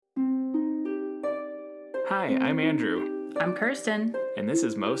Hi, I'm Andrew, I'm Kirsten. and this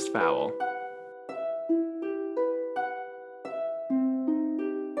is Most Foul.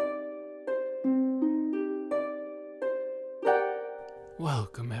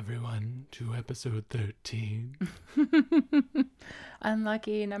 Welcome, everyone, to episode 13.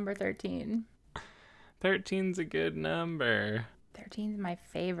 Unlucky number 13. 13's a good number. 13's my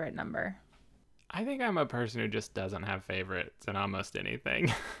favorite number. I think I'm a person who just doesn't have favorites in almost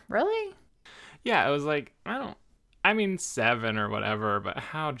anything. Really? Yeah, it was like, 7 or whatever, but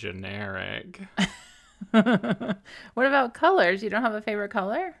how generic. What about colors? You don't have a favorite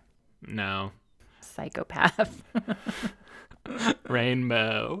color? No. Psychopath.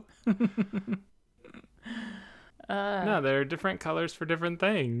 Rainbow. No, there are different colors for different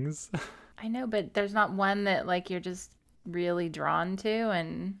things. I know, but there's not one that like you're just really drawn to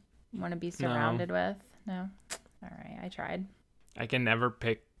and want to be surrounded with. No. All right, I tried. I can never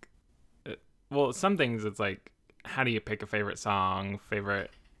pick. Well, some things it's like, how do you pick a favorite song,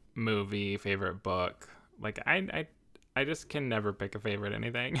 favorite movie, favorite book? Like I just can never pick a favorite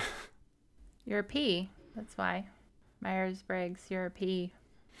anything. You're a P. That's why. Myers-Briggs, you're a P.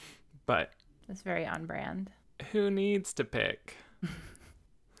 But That's very on brand. who needs to pick?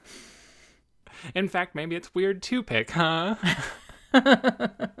 In fact, maybe it's weird to pick, huh?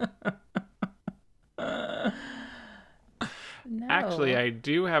 No. Actually, I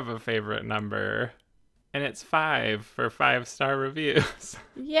do have a favorite number, and it's 5 for 5-star reviews.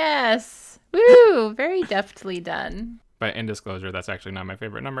 Yes. Woo! Very deftly done. But in disclosure, that's actually not my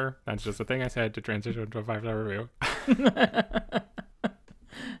favorite number. That's just a thing I said to transition to a 5-star review.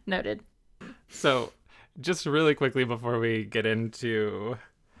 Noted. So, just really quickly before we get into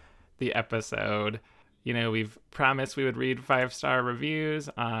the episode, we've promised we would read 5-star reviews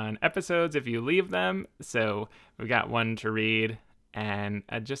on episodes if you leave them. So, we've got one to read. And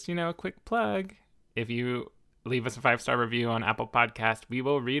just, a quick plug. If you leave us a 5-star review on Apple Podcast, we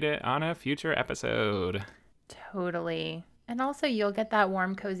will read it on a future episode. Totally. And also, you'll get that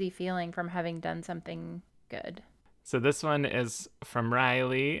warm, cozy feeling from having done something good. So this one is from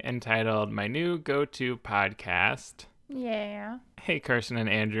Riley, entitled My New Go-To Podcast. Yeah. Hey, Kirsten and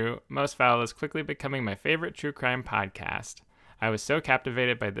Andrew. Most Foul is quickly becoming my favorite true crime podcast. I was so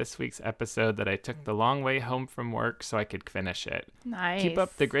captivated by this week's episode that I took the long way home from work so I could finish it. Nice. Keep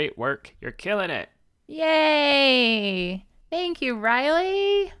up the great work. You're killing it. Yay! Thank you,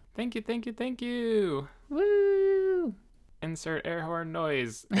 Riley. Thank you. Woo! Insert air horn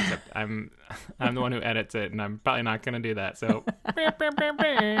noise. Except I'm the one who edits it, and I'm probably not going to do that. So.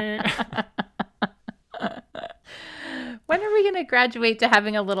 When are we going to graduate to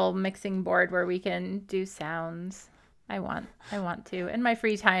having a little mixing board where we can do sounds? I want to. In my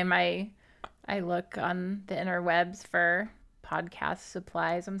free time, I look on the interwebs for podcast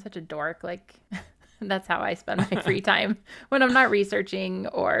supplies. I'm such a dork. Like, that's how I spend my free time when I'm not researching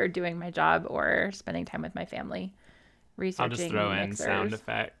or doing my job or spending time with my family. Researching. I'll just throw in mixers. sound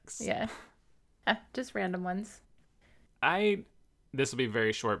effects. Yeah, just random ones. This will be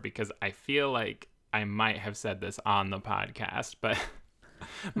very short because I feel like I might have said this on the podcast, but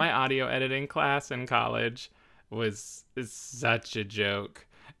my audio editing class in college is such a joke,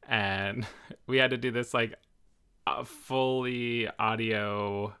 and we had to do this like a fully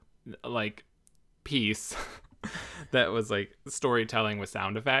audio like piece that was like storytelling with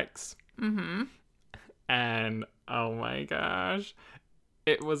sound effects. Mm-hmm. And oh my gosh,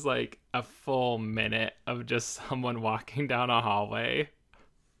 it was like a full minute of just someone walking down a hallway,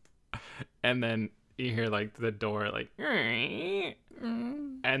 and then you hear like the door like,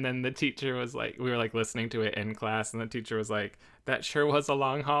 and then the teacher was like, we were like listening to it in class, and the teacher was like, that sure was a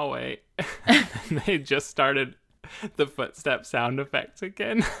long hallway. And they just started the footstep sound effects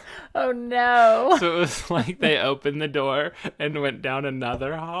again. Oh no. So it was like they opened the door and went down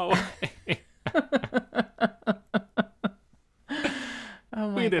another hallway. Oh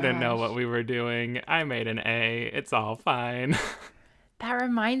my We didn't know gosh. what we were doing. I made an A. It's all fine. That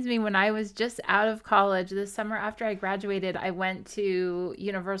reminds me, when I was just out of college, this summer after I graduated, I went to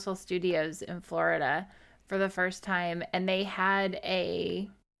Universal Studios in Florida for the first time, and they had I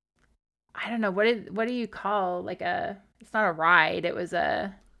don't know, what do you call, like it's not a ride, it was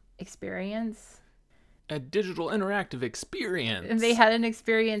a experience. A digital interactive experience. And they had an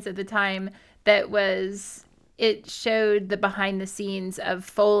experience at the time that it showed the behind the scenes of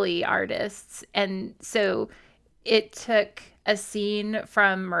Foley artists. And so it took a scene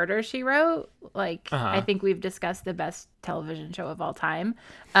from Murder, She Wrote, I think we've discussed the best television show of all time,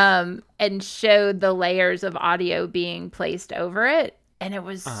 and showed the layers of audio being placed over it. And it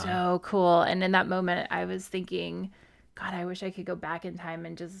was so cool. And in that moment, I was thinking, God, I wish I could go back in time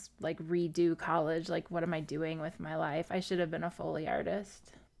and just like redo college. Like, what am I doing with my life? I should have been a Foley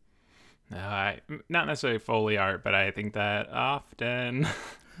artist. No, not necessarily Foley art, but I think that often.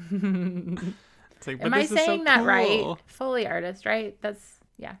 It's like, but Am I this is so saying that right? cool. Foley artist, right? That's,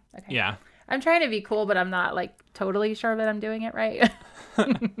 yeah, okay. Yeah. I'm trying to be cool, but I'm not like totally sure that I'm doing it right.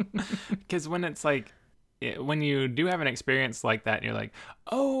 Because when it's like, when you do have an experience like that, and you're like,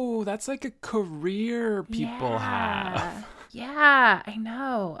 oh, that's like a career people have. Yeah, I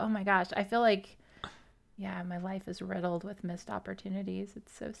know. Oh my gosh. I feel like, yeah, my life is riddled with missed opportunities.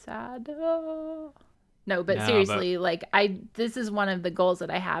 It's so sad. Oh. No, but No, seriously, like this is one of the goals that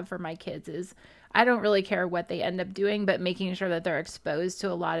I have for my kids is I don't really care what they end up doing, but making sure that they're exposed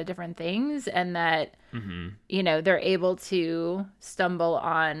to a lot of different things and that you know, they're able to stumble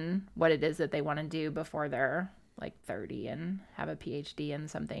on what it is that they want to do before they're like 30 and have a PhD in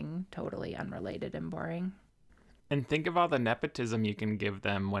something totally unrelated and boring. And think of all the nepotism you can give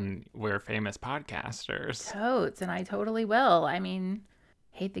them when we're famous podcasters. Totes, and I totally will. I mean,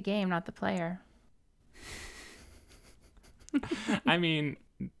 hate the game, not the player. I mean,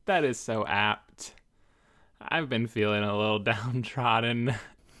 that is so apt. I've been feeling a little downtrodden,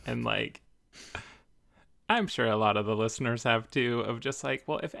 and like, I'm sure a lot of the listeners have too, of just like,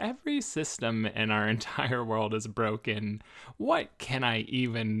 well, if every system in our entire world is broken, what can I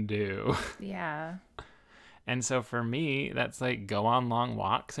even do? Yeah. And so for me, that's like go on long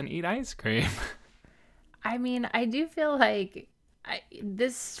walks and eat ice cream. I mean, I do feel like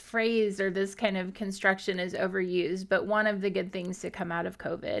this phrase or this kind of construction is overused, but one of the good things to come out of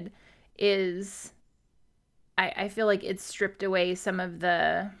COVID is I feel like it's stripped away some of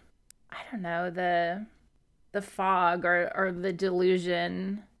the, I don't know, the fog or the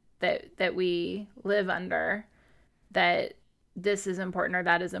delusion that we live under, that this is important or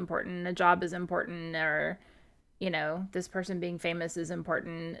that is important, a job is important, or, you know, this person being famous is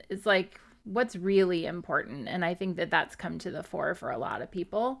important. It's like, what's really important? And I think that that's come to the fore for a lot of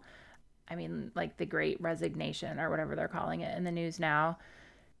people. I mean, like the great resignation or whatever they're calling it in the news now,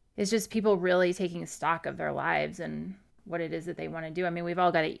 is just people really taking stock of their lives and what it is that they want to do. I mean, we've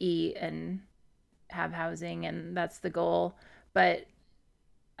all got to eat and have housing, and that's the goal. But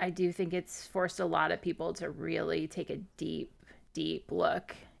I do think it's forced a lot of people to really take a deep, deep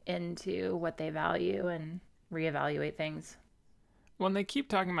look into what they value and reevaluate things. When they keep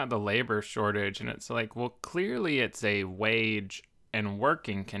talking about the labor shortage, and it's like, well, clearly it's a wage and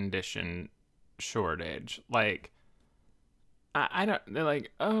working condition shortage. Like, I don't, they're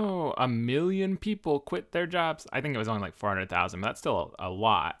like, oh, 1 million people quit their jobs. I think it was only like 400,000, but that's still a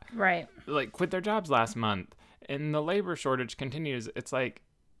lot. Right. Like, quit their jobs last month. And the labor shortage continues. It's like,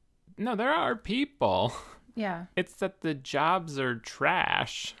 no, there are people. Yeah. It's that the jobs are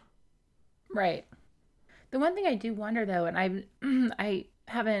trash. Right. The one thing I do wonder though, and I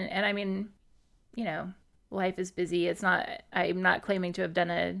haven't, and I mean, you know, life is busy. It's not, I'm not claiming to have done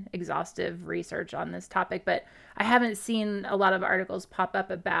an exhaustive research on this topic, but I haven't seen a lot of articles pop up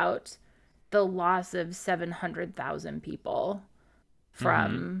about the loss of 700,000 people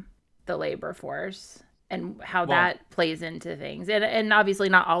from the labor force and how that plays into things. And obviously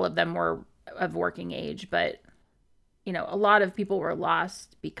not all of them were of working age, but you know, a lot of people were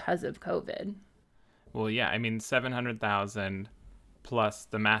lost because of COVID. Well, yeah, I mean, 700,000 plus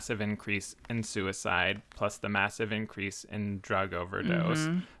the massive increase in suicide, plus the massive increase in drug overdose,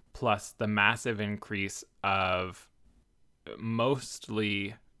 plus the massive increase of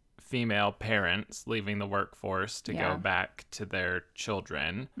mostly female parents leaving the workforce to go back to their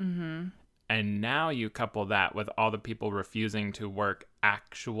children. And now you couple that with all the people refusing to work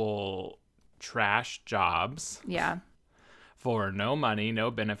actual trash jobs. Yeah. For no money,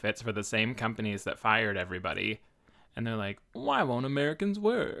 no benefits, for the same companies that fired everybody. And they're like, why won't Americans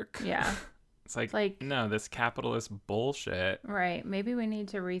work? Yeah. It's like, no, this capitalist bullshit. Right. Maybe we need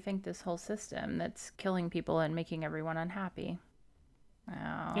to rethink this whole system that's killing people and making everyone unhappy.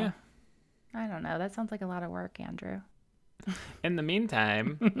 Oh. Yeah. I don't know. That sounds like a lot of work, Andrew. In the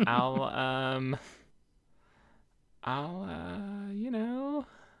meantime, I'll you know,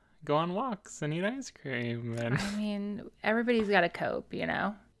 go on walks and eat ice cream. And I mean, everybody's got to cope, you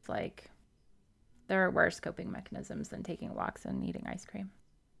know? It's like there are worse coping mechanisms than taking walks and eating ice cream.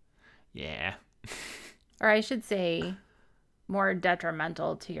 yeah. Or I should say more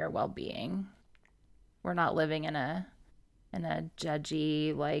detrimental to your well-being. We're not living in a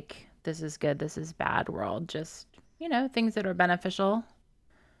judgy, like, this is good, this is bad world. Just, you know, things that are beneficial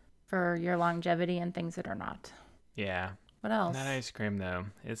for your longevity and things that are not. Yeah. What else? That ice cream, though,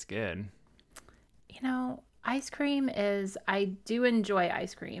 it's good. You know, ice cream is, I do enjoy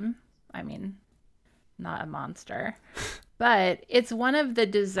ice cream. I mean, not a monster. But it's one of the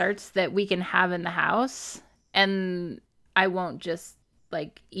desserts that we can have in the house, and I won't just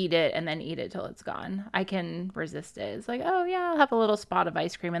like eat it and then eat it till it's gone. I can resist it. It's like, oh yeah, I'll have a little spot of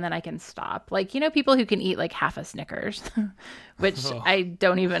ice cream and then I can stop. Like, people who can eat like half a Snickers, which Oh. I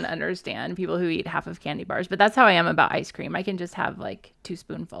don't even understand, people who eat half of candy bars, but that's how I am about ice cream. I can just have like 2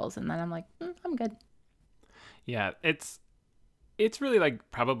 spoonfuls and then I'm like, I'm good. Yeah, it's really like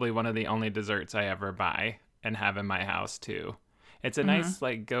probably one of the only desserts I ever buy and have in my house too. It's a nice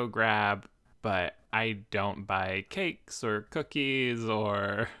like go grab, but I don't buy cakes or cookies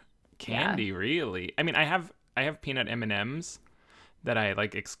or candy really. I mean, I have peanut M&Ms that I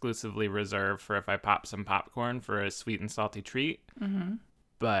like exclusively reserve for if I pop some popcorn for a sweet and salty treat.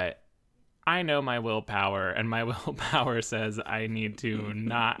 But I know my willpower, and my willpower says I need to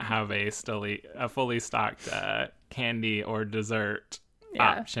not have a fully stocked candy or dessert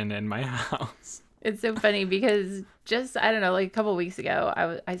option in my house. It's so funny because just, I don't know, like a couple weeks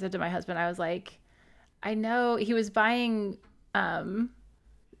ago, I said to my husband, I was like, I know he was buying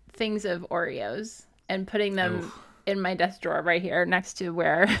things of Oreos and putting them in my desk drawer right here next to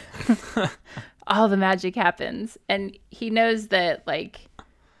where all the magic happens. And he knows that, like,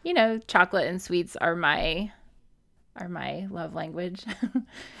 chocolate and sweets are my love language.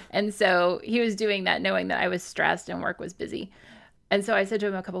 And so he was doing that knowing that I was stressed and work was busy. And so I said to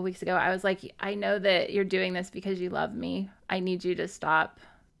him a couple weeks ago, I was like, I know that you're doing this because you love me. I need you to stop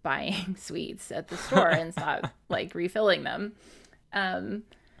buying sweets at the store and stop like refilling them.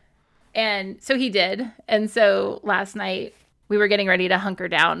 And so he did. And so last night we were getting ready to hunker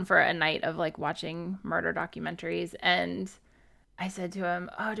down for a night of like watching murder documentaries. And I said to him,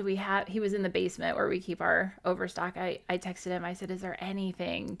 he was in the basement where we keep our overstock. I texted him. I said, is there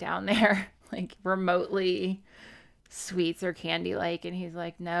anything down there like remotely sweets or candy like? And he's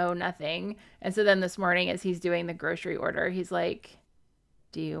like, no, nothing. And so then this morning as he's doing the grocery order, he's like,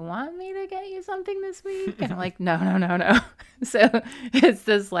 do you want me to get you something this week? And I'm like, no. So it's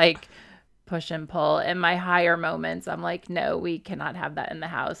this like push and pull. In my higher moments, I'm like, no, we cannot have that in the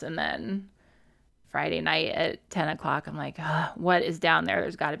house. And then Friday night at 10 o'clock, I'm like, what is down there?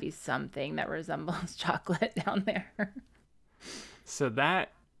 There's got to be something that resembles chocolate down there. So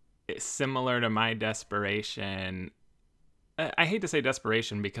that is similar to my desperation. I hate to say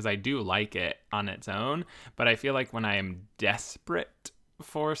desperation because I do like it on its own, but I feel like when I am desperate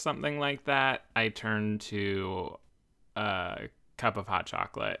for something like that, I turn to a cup of hot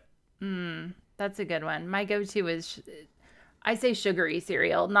chocolate. That's a good one. My go-to is, I say sugary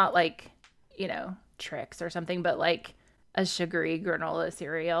cereal, not like, Trix or something, but like a sugary granola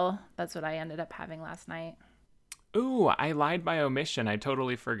cereal. That's what I ended up having last night. Ooh, I lied by omission. I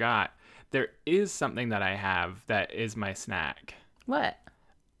totally forgot. There is something that I have that is my snack. What?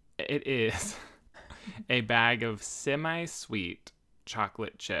 It is a bag of semi-sweet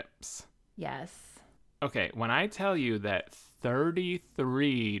chocolate chips. Yes. Okay, when I tell you that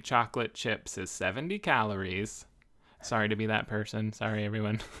 33 chocolate chips is 70 calories, sorry to be that person. Sorry,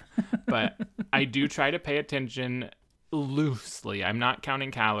 everyone. But I do try to pay attention loosely. I'm not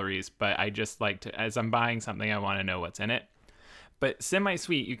counting calories, but I just like to, as I'm buying something, I want to know what's in it. But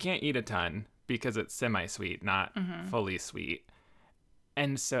semi-sweet, you can't eat a ton because it's semi-sweet, not fully sweet.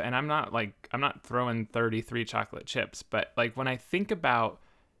 And I'm not throwing 33 chocolate chips, but like when I think about,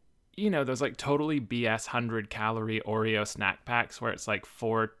 those like totally BS 100-calorie Oreo snack packs where it's like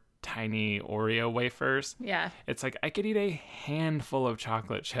 4 tiny Oreo wafers. Yeah. It's like I could eat a handful of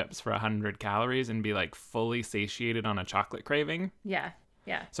chocolate chips for 100 calories and be like fully satiated on a chocolate craving. Yeah.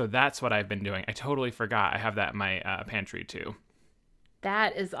 Yeah. So that's what I've been doing. I totally forgot. I have that in my pantry too.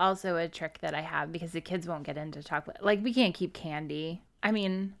 That is also a trick that I have because the kids won't get into chocolate. Like, we can't keep candy. I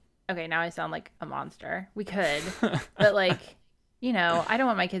mean, okay, now I sound like a monster. We could, but like, I don't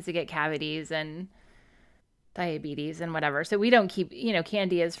want my kids to get cavities and diabetes and whatever. So we don't keep,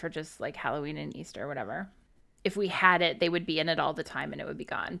 candy is for just like Halloween and Easter or whatever. If we had it, they would be in it all the time and it would be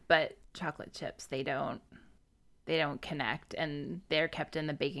gone. But chocolate chips, they don't connect and they're kept in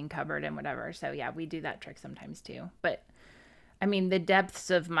the baking cupboard and whatever. So yeah, we do that trick sometimes too. But I mean, the depths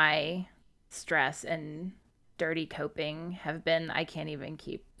of my stress and dirty coping have been, I can't even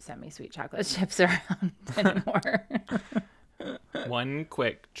keep semi-sweet chocolate chips around anymore. One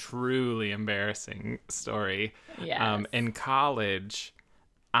quick, truly embarrassing story. Yes. In college,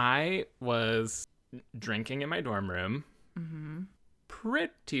 I was drinking in my dorm room,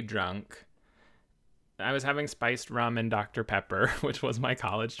 pretty drunk. I was having spiced rum and Dr. Pepper, which was my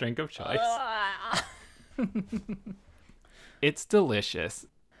college drink of choice. It's delicious.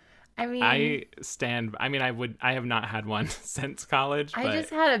 I mean, I have not had one since college, I just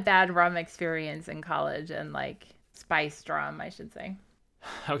but had a bad rum experience in college and like spiced rum, I should say.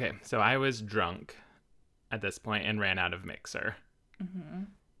 okay, so I was drunk at this point and ran out of mixer. Hmm.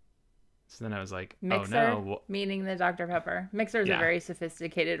 So then I was like, oh Mixer, no. meaning the Dr. Pepper. Mixer is a Yeah. very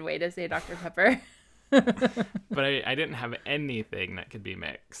sophisticated way to say Dr. Pepper. But I didn't have anything that could be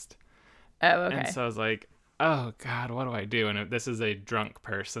mixed. Oh, And okay. so I was like, oh God, what do I do? And this is a drunk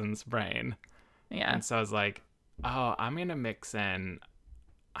person's brain. Yeah. And so I was like, oh, I'm going to mix in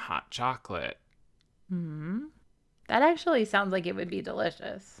hot chocolate. Hmm. That actually sounds like it would be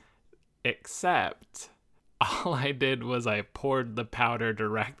delicious. Except all I did was I poured the powder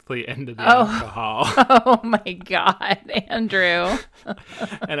directly into the Oh, alcohol. oh my God, Andrew.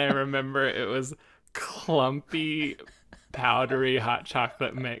 And I remember it was clumpy, powdery hot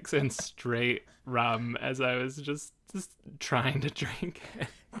chocolate mix and straight rum as I was just trying to drink it.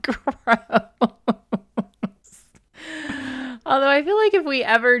 Gross. Although I feel like if we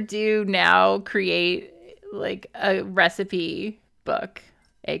ever do now create like a recipe book,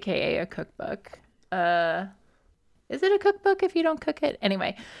 aka a cookbook, is it a cookbook if you don't cook it?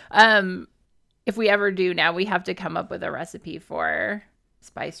 Anyway, if we ever do now, we have to come up with a recipe for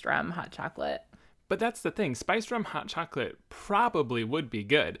spiced rum hot chocolate. But that's the thing. Spiced rum hot chocolate probably would be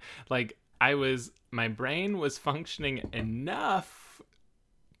good. Like my brain was functioning enough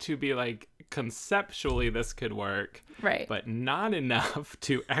to be like conceptually this could work, Right. but not enough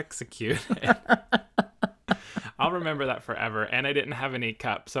to execute it. I'll remember that forever. And I didn't have any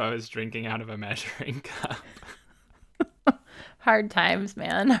cup, so I was drinking out of a measuring cup. Hard times,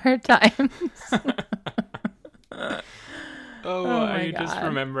 man. Hard times. Oh, Oh my I just God.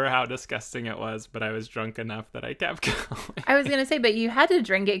 remember how disgusting it was, but I was drunk enough that I kept going. I was going to say, but you had to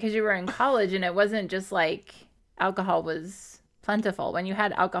drink it because you were in college and it wasn't just like alcohol was plentiful. When you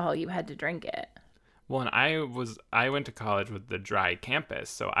had alcohol, you had to drink it. Well, and I went to college with the dry campus,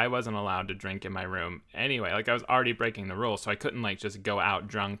 so I wasn't allowed to drink in my room anyway. Like I was already breaking the rules, so I couldn't like just go out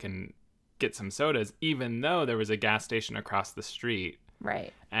drunk and get some sodas, even though there was a gas station across the street.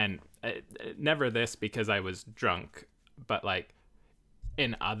 Right. And never this because I was drunk, but like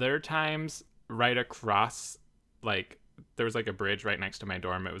in other times, right across, like there was like a bridge right next to my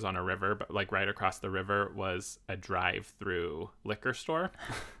dorm. It was on a river, but like right across the river was a drive-through liquor store.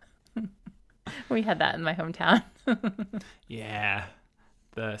 We had that in my hometown. Yeah.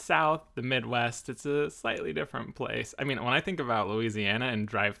 The South, the Midwest, it's a slightly different place. I mean, when I think about Louisiana and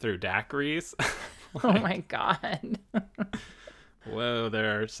drive-through daiquiris, Oh my God. whoa,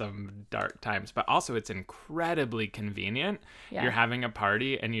 there are some dark times. But also, it's incredibly convenient. Yeah. You're having a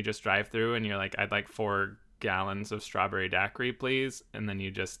party and you just drive through and you're like, I'd like 4 gallons of strawberry daiquiri, please. And then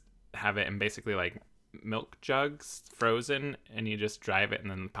you just have it in basically like milk jugs frozen and you just drive it and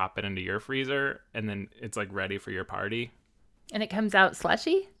then pop it into your freezer and then it's like ready for your party. And it comes out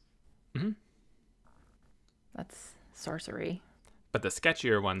slushy? Mhm. That's sorcery. But the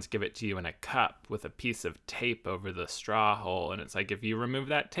sketchier ones give it to you in a cup with a piece of tape over the straw hole. And it's like, if you remove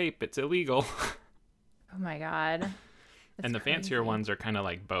that tape, it's illegal. Oh my God. That's And the fancier crazy. ones are kind of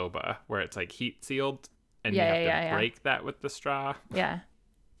like boba, where it's like heat sealed and Yeah, you have yeah, to yeah, yeah. break that with the straw. Yeah.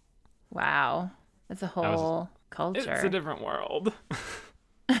 Wow. That's a whole culture. It's a different world.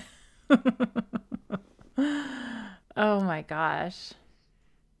 Oh my gosh.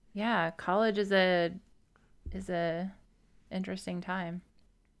 Yeah, college is a interesting time.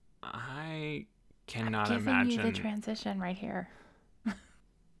 I I'm cannot giving you the imagine transition right here.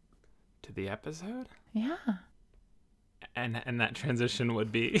 to the episode. Yeah. And that transition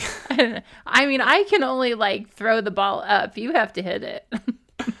would be I mean, I can only like throw the ball up. You have to hit it.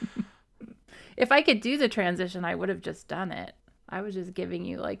 If I could do the transition, I would have just done it. I was just giving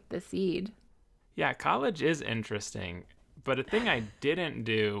you like the seed. yeah, college is interesting. But a thing I didn't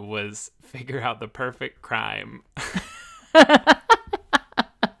do was figure out the perfect crime.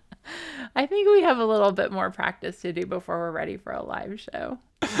 I think we have a little bit more practice to do before we're ready for a live show.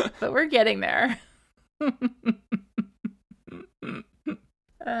 But we're getting there.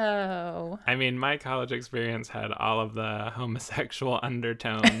 Oh. I mean, my college experience had all of the homosexual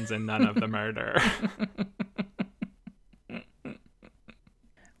undertones and none of the murder.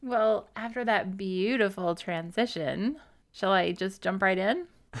 Well, after that beautiful transition, shall I just jump right in?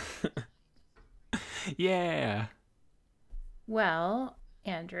 Yeah. Well,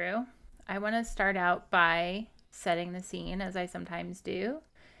 Andrew, I want to start out by setting the scene as I sometimes do.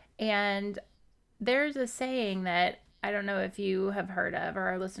 And there's a saying that I don't know if you have heard of or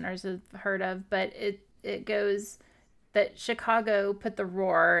our listeners have heard of, but it goes that Chicago put the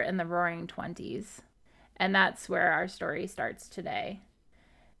roar in the roaring 20s. And that's where our story starts today.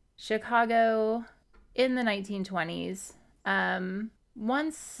 Chicago in the 1920s.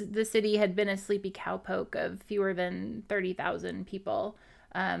 Once the city had been a sleepy cowpoke of fewer than 30,000 people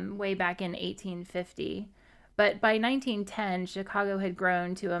way back in 1850. But by 1910, Chicago had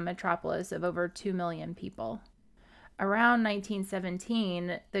grown to a metropolis of over 2 million people. Around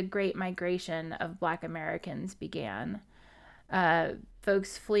 1917, the Great Migration of Black Americans began.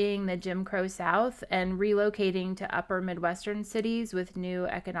 Folks fleeing the Jim Crow South and relocating to upper Midwestern cities with new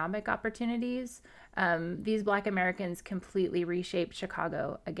economic opportunities. These Black Americans completely reshaped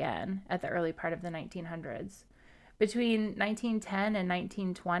Chicago again at the early part of the 1900s. Between 1910 and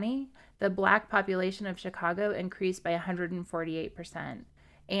 1920, the Black population of Chicago increased by 148%.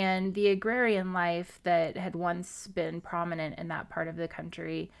 And the agrarian life that had once been prominent in that part of the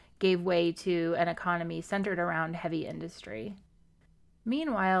country gave way to an economy centered around heavy industry.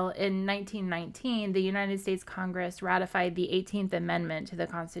 Meanwhile, in 1919, the United States Congress ratified the 18th Amendment to the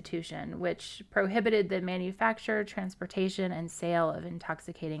Constitution, which prohibited the manufacture, transportation, and sale of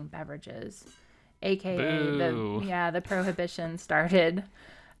intoxicating beverages, aka Boo. the prohibition started.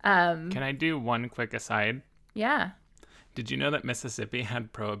 Can I do one quick aside? Yeah. Did you know that Mississippi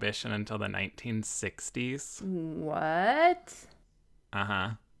had prohibition until the 1960s? What? Uh-huh.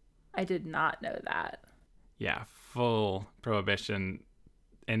 I did not know that. Yeah, full prohibition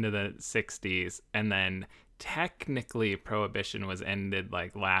into the 60s, and then technically prohibition was ended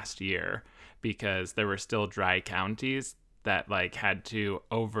like last year because there were still dry counties that like had to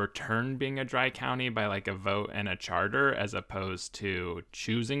overturn being a dry county by like a vote and a charter as opposed to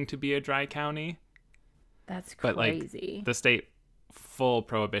choosing to be a dry county. That's But crazy. like the state full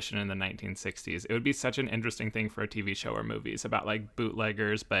prohibition in the 1960s. It would be such an interesting thing for a TV show or movies about like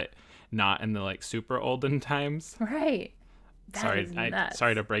bootleggers, but not in the like super olden times. Right. That is nuts.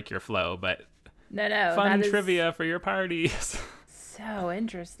 Sorry to break your flow, but No, fun that trivia for your parties. so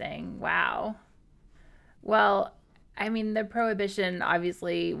interesting. Wow. Well, I mean, the prohibition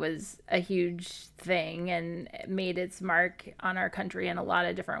obviously was a huge thing and made its mark on our country in a lot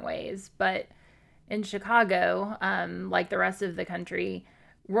of different ways. But in Chicago, like the rest of the country,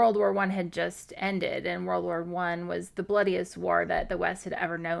 World War I had just ended, and World War I was the bloodiest war that the West had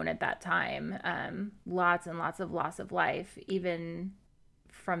ever known at that time. Lots and lots of loss of life, even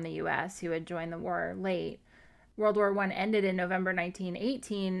from the U.S., who had joined the war late. World War I ended in November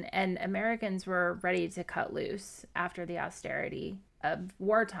 1918, and Americans were ready to cut loose after the austerity of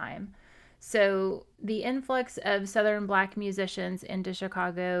wartime. So the influx of Southern Black musicians into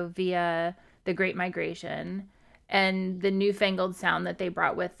Chicago via the Great Migration and the newfangled sound that they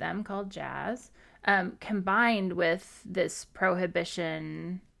brought with them called jazz, combined with this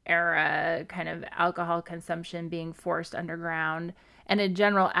prohibition era kind of alcohol consumption being forced underground and a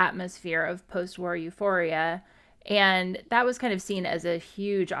general atmosphere of post-war euphoria. And that was kind of seen as a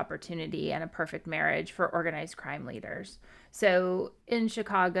huge opportunity and a perfect marriage for organized crime leaders. So in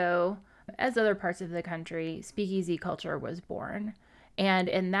Chicago, as other parts of the country, speakeasy culture was born. And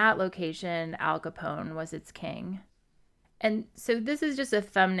in that location, Al Capone was its king. And so this is just a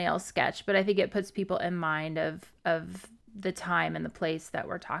thumbnail sketch, but I think it puts people in mind of the time and the place that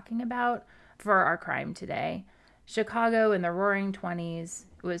we're talking about for our crime today. Chicago in the roaring 20s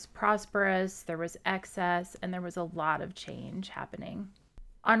was prosperous, there was excess, and there was a lot of change happening.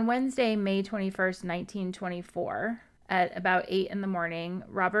 On Wednesday, May 21st, 1924, at about 8 in the morning,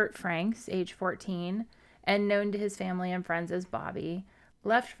 Robert Franks, age 14, and known to his family and friends as Bobby,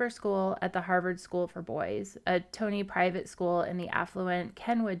 left for school at the Harvard School for Boys, a Tony private school in the affluent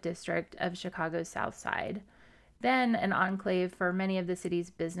Kenwood district of Chicago's South Side, then an enclave for many of the city's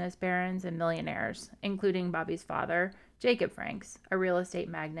business barons and millionaires, including Bobby's father, Jacob Franks, a real estate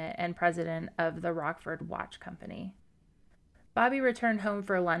magnate and president of the Rockford Watch Company. Bobby returned home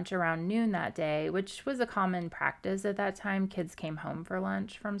for lunch around noon that day, which was a common practice at that time. Kids came home for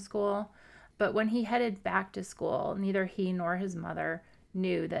lunch from school. But when he headed back to school, neither he nor his mother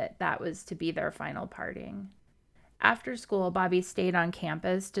knew that that was to be their final parting. After school, Bobby stayed on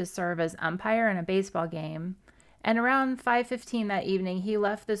campus to serve as umpire in a baseball game, and around 5:15 that evening, he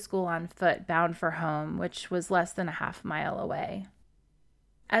left the school on foot, bound for home, which was less than a half-mile away.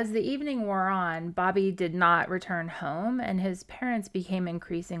 As the evening wore on, Bobby did not return home, and his parents became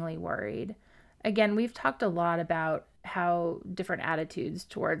increasingly worried. Again, we've talked a lot about how different attitudes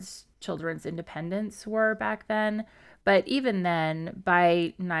towards children's independence were back then, but even then,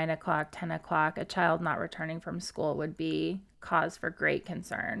 by 9 o'clock, 10 o'clock, a child not returning from school would be cause for great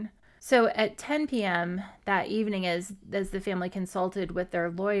concern. So at 10 p.m. that evening, as the family consulted with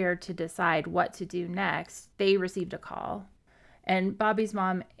their lawyer to decide what to do next, they received a call. And Bobby's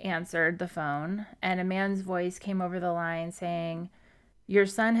mom answered the phone, and a man's voice came over the line saying, Your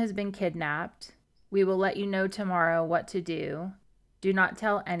son has been kidnapped. We will let you know tomorrow what to do. Do not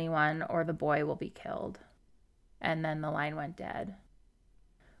tell anyone or the boy will be killed. And then the line went dead.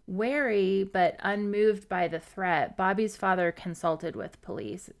 Wary but unmoved by the threat, Bobby's father consulted with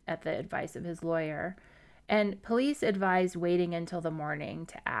police at the advice of his lawyer, and police advised waiting until the morning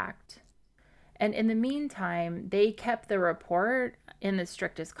to act. And in the meantime, they kept the report in the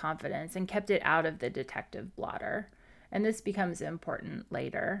strictest confidence and kept it out of the detective blotter. And this becomes important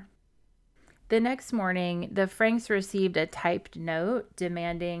later. The next morning, the Franks received a typed note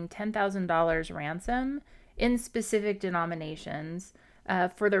demanding $10,000 ransom in specific denominations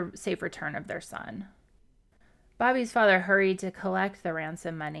for the safe return of their son. Bobby's father hurried to collect the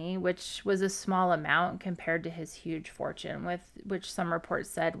ransom money, which was a small amount compared to his huge fortune, which some reports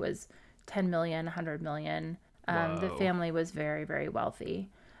said was 10 million, 100 million. The family was very, very wealthy.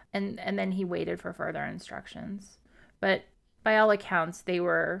 And then he waited for further instructions. But by all accounts, they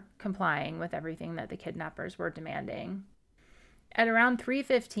were complying with everything that the kidnappers were demanding. At around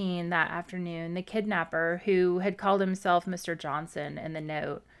 3:15 that afternoon, the kidnapper, who had called himself Mr. Johnson in the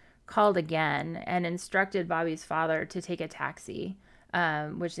note, called again and instructed Bobby's father to take a taxi,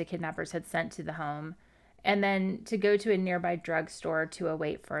 which the kidnappers had sent to the home, and then to go to a nearby drugstore to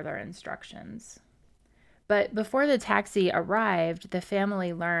await further instructions. But before the taxi arrived, the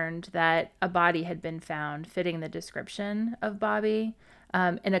family learned that a body had been found fitting the description of Bobby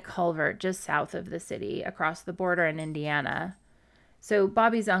in a culvert just south of the city across the border in Indiana. So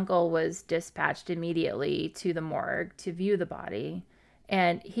Bobby's uncle was dispatched immediately to the morgue to view the body,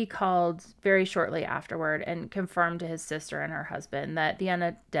 and he called very shortly afterward and confirmed to his sister and her husband that the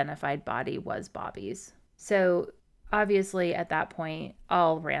unidentified body was Bobby's. So obviously at that point,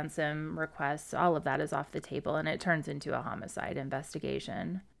 all ransom requests, all of that is off the table, and it turns into a homicide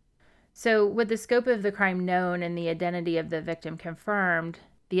investigation. So with the scope of the crime known and the identity of the victim confirmed,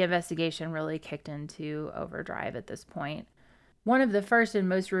 the investigation really kicked into overdrive at this point. One of the first and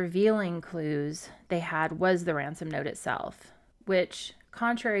most revealing clues they had was the ransom note itself, which,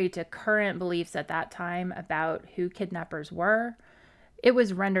 contrary to current beliefs at that time about who kidnappers were, it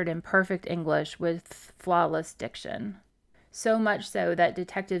was rendered in perfect English with flawless diction. So much so that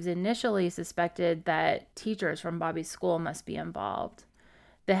detectives initially suspected that teachers from Bobby's school must be involved.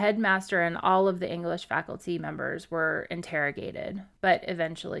 The headmaster and all of the English faculty members were interrogated, but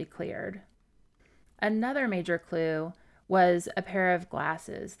eventually cleared. Another major clue was a pair of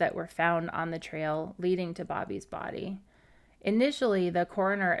glasses that were found on the trail leading to Bobby's body. Initially, the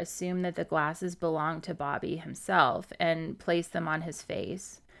coroner assumed that the glasses belonged to Bobby himself and placed them on his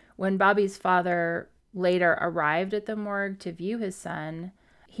face. When Bobby's father later arrived at the morgue to view his son,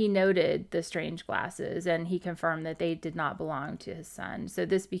 he noted the strange glasses and he confirmed that they did not belong to his son. So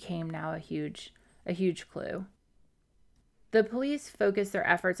this became now a huge clue. The police focused their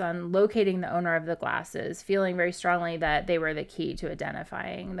efforts on locating the owner of the glasses, feeling very strongly that they were the key to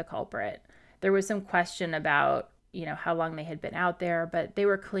identifying the culprit. There was some question about, how long they had been out there, but they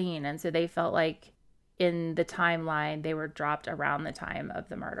were clean, and so they felt like in the timeline they were dropped around the time of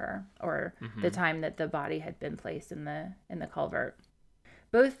the murder, or the time that the body had been placed in the culvert.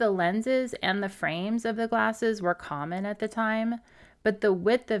 Both the lenses and the frames of the glasses were common at the time, but the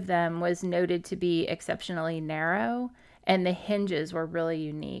width of them was noted to be exceptionally narrow, and the hinges were really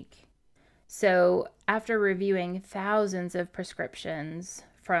unique. So after reviewing thousands of prescriptions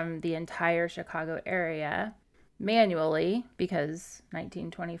from the entire Chicago area, manually, because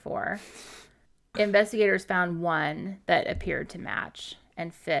 1924, investigators found one that appeared to match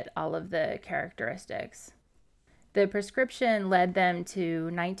and fit all of the characteristics. The prescription led them to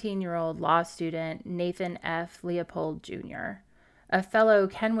 19-year-old law student Nathan F. Leopold Jr., a fellow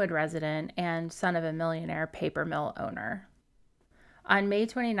Kenwood resident and son of a millionaire paper mill owner. On May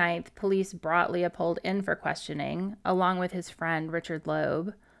 29th, police brought Leopold in for questioning, along with his friend Richard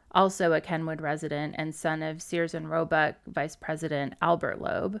Loeb, also a Kenwood resident and son of Sears and Roebuck Vice President Albert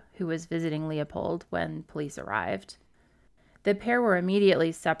Loeb, who was visiting Leopold when police arrived. The pair were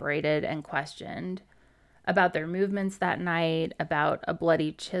immediately separated and questioned about their movements that night, about a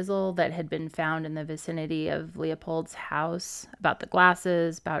bloody chisel that had been found in the vicinity of Leopold's house, about the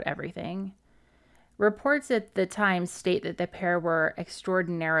glasses, about everything. Reports at the time state that the pair were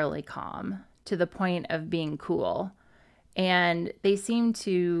extraordinarily calm, to the point of being cool, and they seemed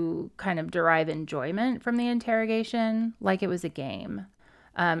to kind of derive enjoyment from the interrogation, like it was a game.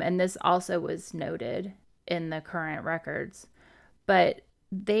 And this also was noted in the current records. But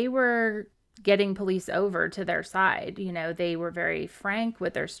they were getting police over to their side. They were very frank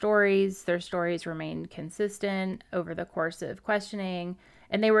with their stories. Their stories remained consistent over the course of questioning,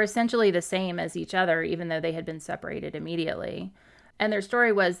 and they were essentially the same as each other, even though they had been separated immediately. And their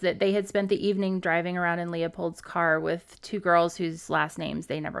story was that they had spent the evening driving around in Leopold's car with two girls whose last names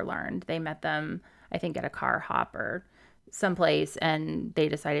they never learned. They met them, I think, at a car hop or someplace, and they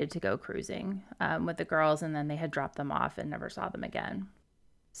decided to go cruising with the girls, and then they had dropped them off and never saw them again.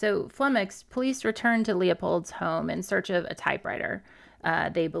 So, flummoxed, police returned to Leopold's home in search of a typewriter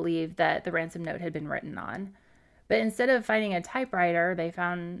they believed that the ransom note had been written on. But instead of finding a typewriter, they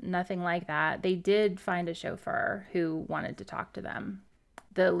found nothing like that. They did find a chauffeur who wanted to talk to them,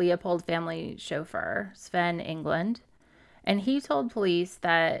 the Leopold family chauffeur, Sven England. And he told police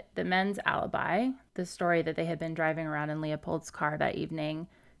that the men's alibi, the story that they had been driving around in Leopold's car that evening,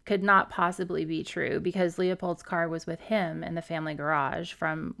 could not possibly be true because Leopold's car was with him in the family garage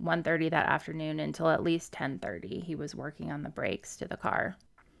from 1:30 that afternoon until at least 10:30. He was working on the brakes to the car.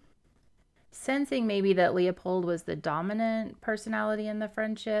 Sensing maybe that Leopold was the dominant personality in the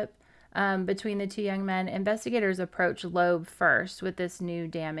friendship between the two young men, investigators approached Loeb first with this new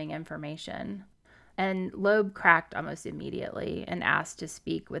damning information. And Loeb cracked almost immediately and asked to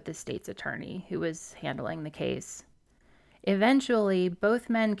speak with the state's attorney who was handling the case. Eventually, both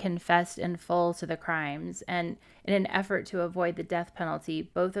men confessed in full to the crimes, and in an effort to avoid the death penalty,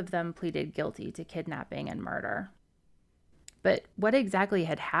 both of them pleaded guilty to kidnapping and murder. But what exactly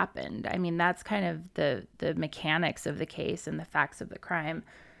had happened? I mean, that's kind of the mechanics of the case and the facts of the crime.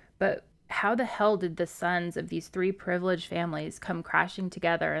 But how the hell did the sons of these three privileged families come crashing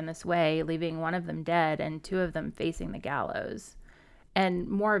together in this way, leaving one of them dead and two of them facing the gallows? And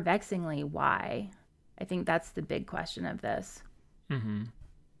more vexingly, why? I think that's the big question of this. Mm-hmm.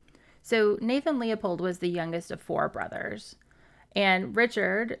 So Nathan Leopold was the youngest of four brothers. And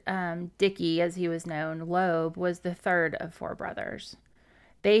Richard, Dickie as he was known, Loeb, was the third of four brothers.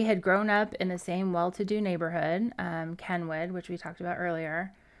 They had grown up in the same well-to-do neighborhood, Kenwood, which we talked about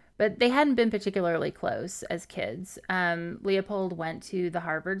earlier, but they hadn't been particularly close as kids. Leopold went to the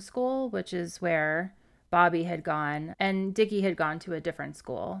Harvard School, which is where Bobby had gone, and Dickie had gone to a different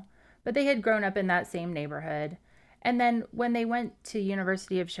school. But they had grown up in that same neighborhood. And then when they went to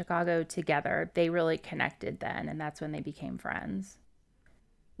University of Chicago together, they really connected then, and that's when they became friends.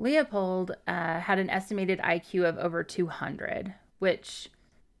 Leopold had an estimated IQ of over 200, which,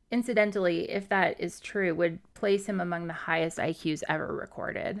 incidentally, if that is true, would place him among the highest IQs ever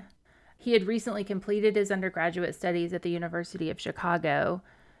recorded. He had recently completed his undergraduate studies at the University of Chicago,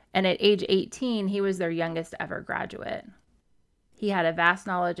 and at age 18, he was their youngest ever graduate. He had a vast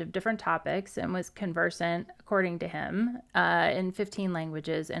knowledge of different topics and was conversant, according to him, in 15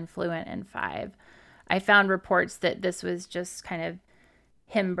 languages and fluent in 5. I found reports that this was just kind of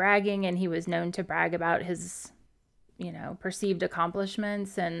him bragging, and he was known to brag about his, perceived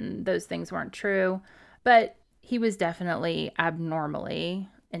accomplishments, and those things weren't true. But he was definitely abnormally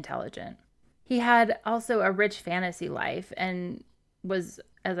intelligent. He had also a rich fantasy life and was,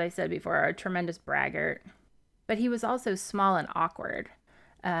 as I said before, a tremendous braggart. But he was also small and awkward.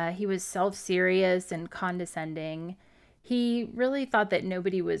 He was self-serious and condescending. He really thought that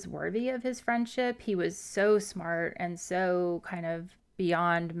nobody was worthy of his friendship. He was so smart and so kind of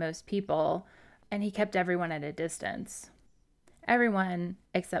beyond most people, and he kept everyone at a distance. Everyone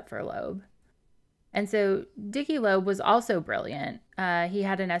except for Loeb. And so Dickie Loeb was also brilliant. He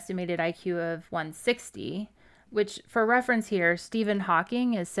had an estimated IQ of 160, which, for reference here, Stephen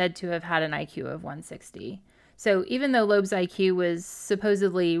Hawking is said to have had an IQ of 160. So even though Loeb's IQ was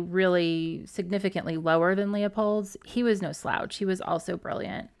supposedly really significantly lower than Leopold's, he was no slouch. He was also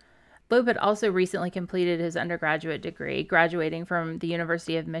brilliant. Loeb had also recently completed his undergraduate degree, graduating from the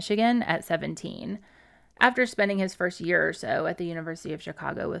University of Michigan at 17, after spending his first year or so at the University of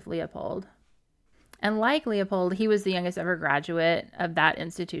Chicago with Leopold. And like Leopold, he was the youngest ever graduate of that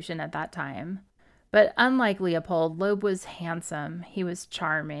institution at that time. But unlike Leopold, Loeb was handsome, he was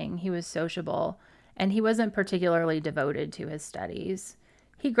charming, he was sociable, and he wasn't particularly devoted to his studies.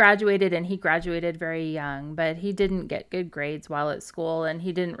 He graduated very young, but he didn't get good grades while at school, and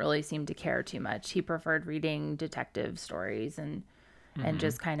he didn't really seem to care too much. He preferred reading detective stories and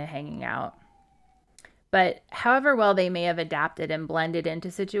just kind of hanging out. But however well they may have adapted and blended into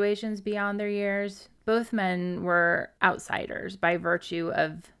situations beyond their years, both men were outsiders by virtue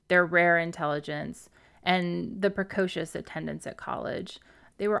of their rare intelligence and the precocious attendance at college.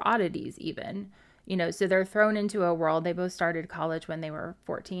 They were oddities even. So they're thrown into a world. They both started college when they were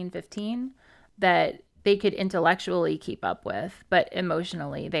 14, 15, that they could intellectually keep up with, but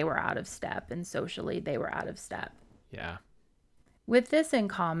emotionally they were out of step, and socially they were out of step. Yeah. With this in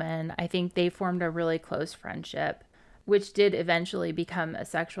common, I think they formed a really close friendship, which did eventually become a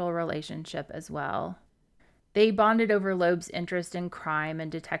sexual relationship as well. They bonded over Loeb's interest in crime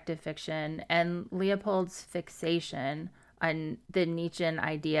and detective fiction, and Leopold's fixation on the Nietzschean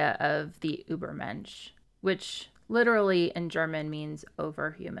idea of the Übermensch, which literally in German means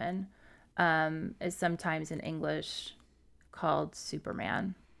overhuman, is sometimes in English called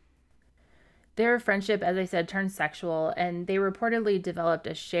Superman. Their friendship, as I said, turned sexual, and they reportedly developed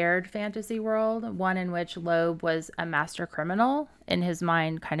a shared fantasy world, one in which Loeb was a master criminal, in his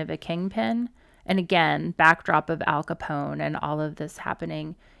mind, kind of a kingpin. And again, backdrop of Al Capone and all of this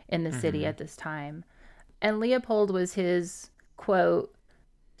happening in the city at this time. And Leopold was his, quote,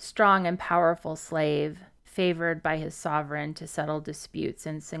 strong and powerful slave, favored by his sovereign to settle disputes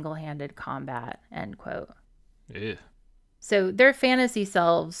in single-handed combat, end quote. Ew. So their fantasy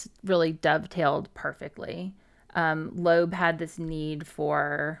selves really dovetailed perfectly. Loeb had this need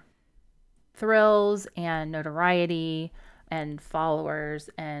for thrills and notoriety and followers,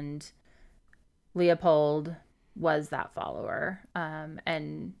 and Leopold was that follower,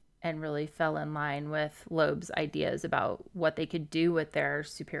 and really fell in line with Loeb's ideas about what they could do with their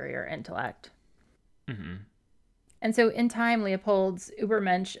superior intellect. Mm-hmm. And so in time, Leopold's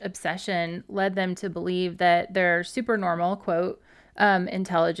Übermensch obsession led them to believe that their supernormal, quote,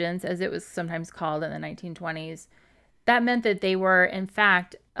 intelligence, as it was sometimes called in the 1920s, that meant that they were, in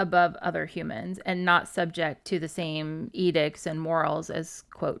fact, above other humans and not subject to the same edicts and morals as,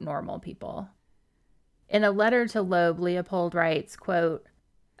 quote, normal people. In a letter to Loeb, Leopold writes, quote,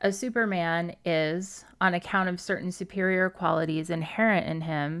 a Superman is, on account of certain superior qualities inherent in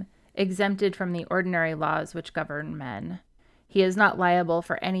him, exempted from the ordinary laws which govern men. He is not liable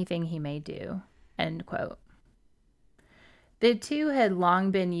for anything he may do, end quote. The two had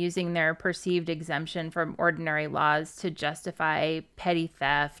long been using their perceived exemption from ordinary laws to justify petty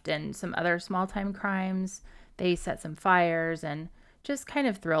theft and some other small-time crimes. They set some fires and just kind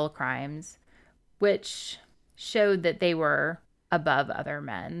of thrill crimes, which showed that they were above other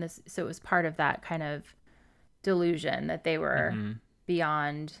men. So it was part of that kind of delusion that they were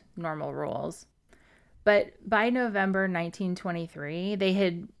beyond normal rules. But by November 1923, they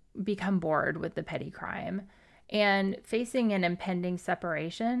had become bored with the petty crime. And facing an impending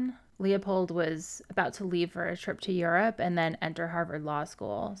separation, Leopold was about to leave for a trip to Europe and then enter Harvard Law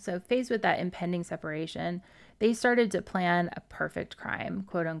School. So faced with that impending separation, they started to plan a perfect crime,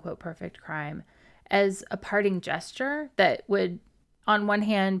 quote unquote perfect crime, as a parting gesture that would, on one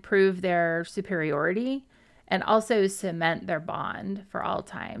hand, prove their superiority and also cement their bond for all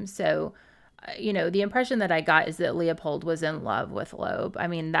time. So, the impression that I got is that Leopold was in love with Loeb. I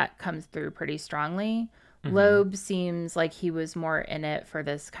mean, that comes through pretty strongly. Mm-hmm. Loeb seems like he was more in it for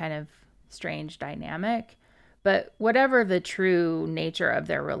this kind of strange dynamic. But whatever the true nature of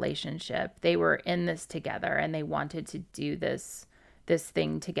their relationship, they were in this together and they wanted to do this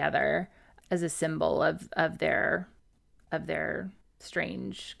thing together as a symbol of their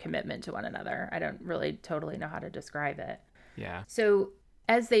strange commitment to one another. I don't really totally know how to describe it. Yeah. So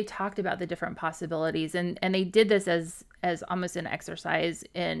as they talked about the different possibilities, and they did this as almost an exercise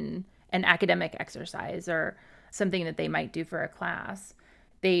in an academic exercise or something that they might do for a class,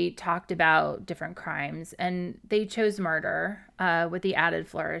 they talked about different crimes and they chose murder with the added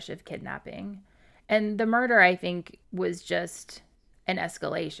flourish of kidnapping. And the murder, I think, was just an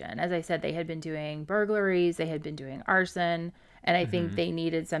escalation. As I said, they had been doing burglaries, they had been doing arson, and I think they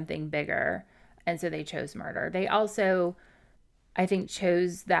needed something bigger. And so they chose murder. They also, I think,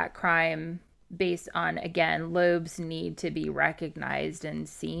 chose that crime based on, again, Loeb's need to be recognized and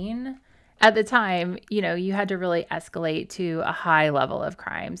seen. At the time, you had to really escalate to a high level of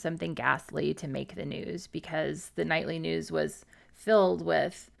crime, something ghastly to make the news, because the nightly news was filled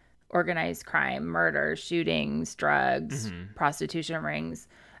with organized crime, murder, shootings, drugs, prostitution rings.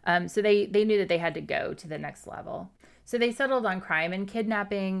 So they knew that they had to go to the next level. So they settled on crime and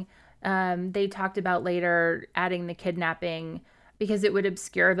kidnapping. They talked about later adding the kidnapping because it would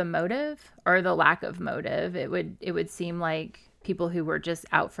obscure the motive or the lack of motive. It would seem like people who were just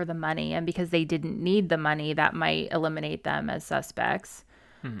out for the money, and because they didn't need the money, that might eliminate them as suspects.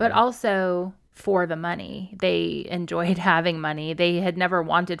 But also for the money. They enjoyed having money. They had never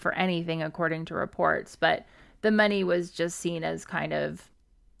wanted for anything, according to reports, but the money was just seen as kind of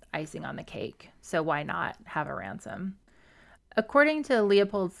icing on the cake. So why not have a ransom? According to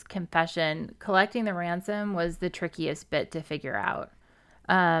Leopold's confession, collecting the ransom was the trickiest bit to figure out.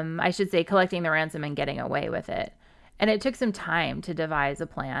 I should say collecting the ransom and getting away with it. And it took some time to devise a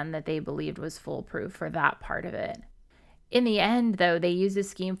plan that they believed was foolproof for that part of it. In the end, though, they used a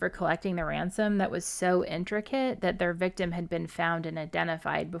scheme for collecting the ransom that was so intricate that their victim had been found and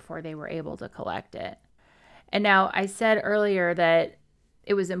identified before they were able to collect it. And now, I said earlier that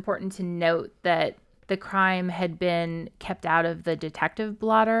it was important to note that the crime had been kept out of the detective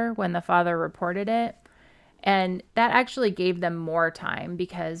blotter when the father reported it. And that actually gave them more time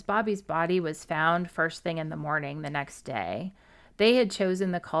because Bobby's body was found first thing in the morning the next day. They had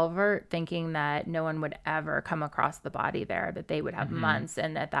chosen the culvert thinking that no one would ever come across the body there, that they would have Mm-hmm. months,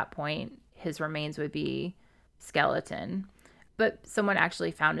 and at that point, his remains would be skeleton. But someone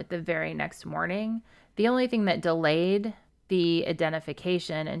actually found it the very next morning. The only thing that delayed the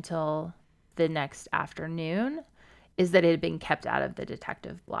identification until the next afternoon is that it had been kept out of the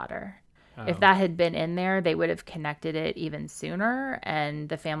detective blotter. If Oh. that had been in there, they would have connected it even sooner and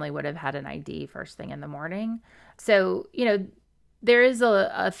the family would have had an ID first thing in the morning. So, there is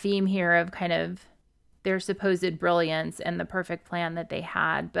a theme here of kind of their supposed brilliance and the perfect plan that they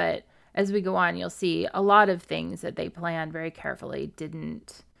had. But as we go on, you'll see a lot of things that they planned very carefully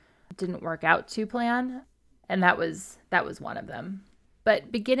didn't work out to plan. And that was one of them.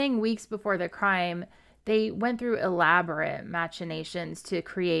 But beginning weeks before the crime, they went through elaborate machinations to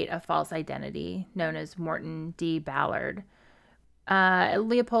create a false identity known as Morton D. Ballard.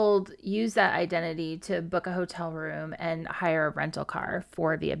 Leopold used that identity to book a hotel room and hire a rental car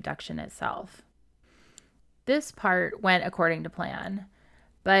for the abduction itself. This part went according to plan,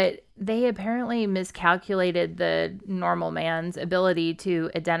 but they apparently miscalculated the normal man's ability to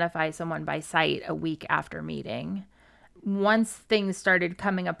identify someone by sight a week after meeting. Once things started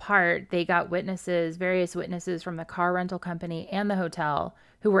coming apart, they got various witnesses from the car rental company and the hotel,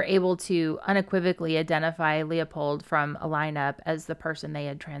 who were able to unequivocally identify Leopold from a lineup as the person they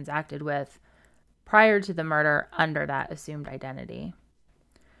had transacted with prior to the murder under that assumed identity.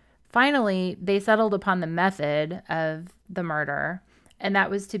 Finally, they settled upon the method of the murder, and that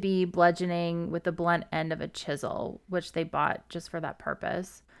was to be bludgeoning with the blunt end of a chisel, which they bought just for that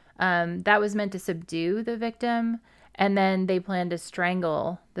purpose. That was meant to subdue the victim, and then they planned to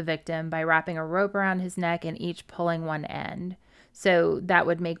strangle the victim by wrapping a rope around his neck and each pulling one end. So that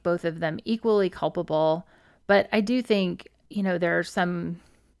would make both of them equally culpable. But I do think, there are some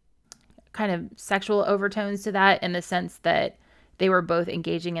kind of sexual overtones to that in the sense that they were both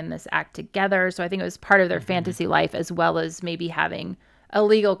engaging in this act together. So I think it was part of their Mm-hmm. fantasy life as well as maybe having a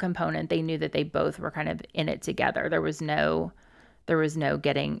legal component. They knew that they both were kind of in it together. There was no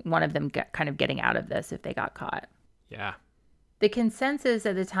getting one of them kind of getting out of this if they got caught. Yeah. The consensus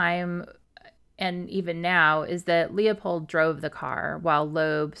at the time and even now is that Leopold drove the car while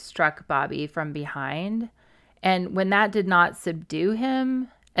Loeb struck Bobby from behind. And when that did not subdue him,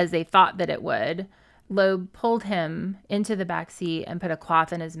 as they thought that it would, Loeb pulled him into the back seat and put a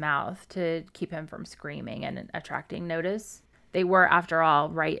cloth in his mouth to keep him from screaming and attracting notice. They were, after all,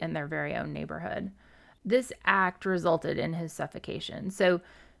 right in their very own neighborhood. This act resulted in his suffocation. So,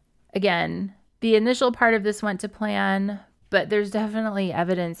 again, the initial part of this went to plan, but there's definitely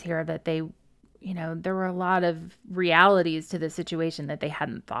evidence here that there were a lot of realities to the situation that they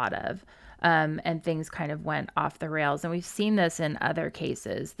hadn't thought of. And things kind of went off the rails. And we've seen this in other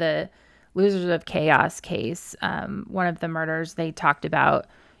cases. The Losers of Chaos case, one of the murders they talked about,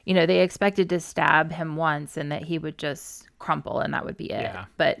 they expected to stab him once and that he would just crumple and that would be it. Yeah.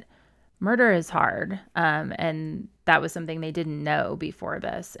 But murder is hard. And that was something they didn't know before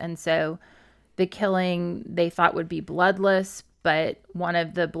this. And so the killing they thought would be bloodless, but one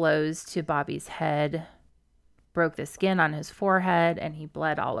of the blows to Bobby's head broke the skin on his forehead and he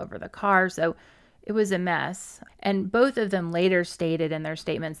bled all over the car. So it was a mess. And both of them later stated in their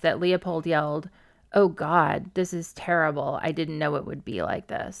statements that Leopold yelled, "Oh God, this is terrible. I didn't know it would be like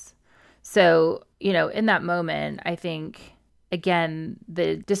this." So, in that moment, I think, again,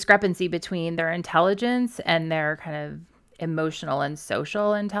 the discrepancy between their intelligence and their kind of emotional and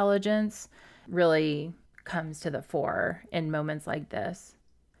social intelligence really comes to the fore in moments like this.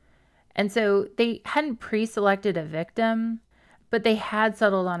 And so they hadn't pre-selected a victim, but they had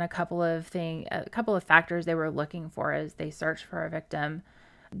settled on a couple of factors they were looking for as they searched for a victim.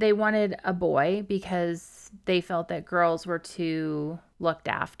 They wanted a boy because they felt that girls were too looked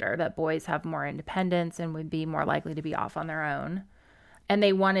after, that boys have more independence and would be more likely to be off on their own. And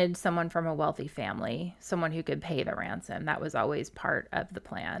they wanted someone from a wealthy family, someone who could pay the ransom. That was always part of the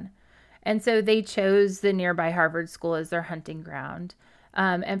plan. And so they chose the nearby Harvard School as their hunting ground.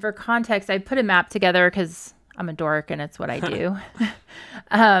 And for context, I put a map together because I'm a dork and it's what I do.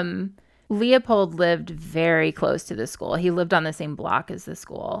 Leopold lived very close to the school. He lived on the same block as the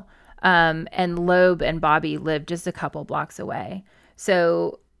school. And Loeb and Bobby lived just a couple blocks away.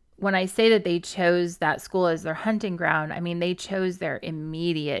 So when I say that they chose that school as their hunting ground, I mean, they chose their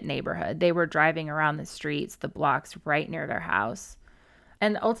immediate neighborhood. They were driving around the streets, the blocks right near their house.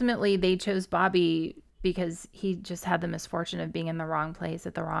 And ultimately, they chose Bobby because he just had the misfortune of being in the wrong place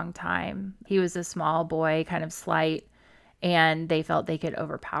at the wrong time. He was a small boy, kind of slight, and they felt they could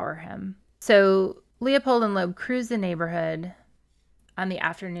overpower him. So Leopold and Loeb cruised the neighborhood on the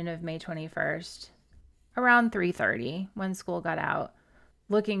afternoon of May 21st, around 3:30 when school got out,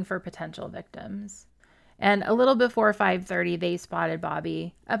 looking for potential victims. And a little before 5:30, they spotted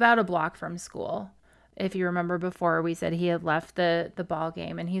Bobby about a block from school. If you remember before, we said he had left the ball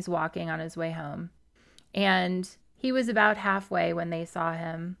game and he's walking on his way home. And he was about halfway when they saw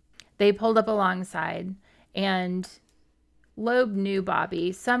him. They pulled up alongside, and Loeb knew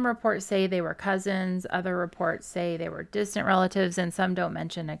Bobby. Some reports say they were cousins, other reports say they were distant relatives, and some don't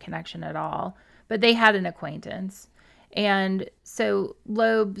mention a connection at all. But they had an acquaintance. And so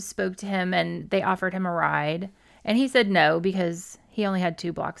Loeb spoke to him and they offered him a ride. And he said no because he only had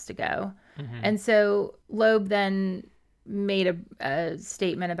 2 blocks to go. And so Loeb then made a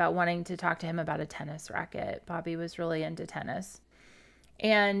statement about wanting to talk to him about a tennis racket. Bobby was really into tennis.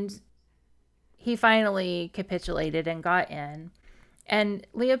 And he finally capitulated and got in. And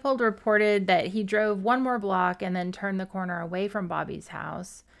Leopold reported that he drove 1 more block and then turned the corner away from Bobby's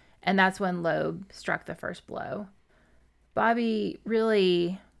house. And that's when Loeb struck the first blow. Bobby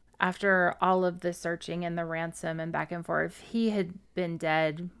really, after all of the searching and the ransom and back and forth, he had been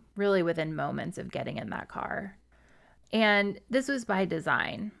dead really within moments of getting in that car. And this was by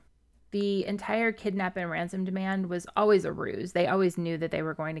design. The entire kidnap and ransom demand was always a ruse. They always knew that they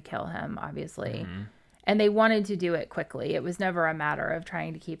were going to kill him, obviously. And they wanted to do it quickly. It was never a matter of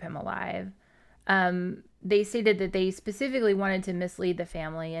trying to keep him alive. They stated that they specifically wanted to mislead the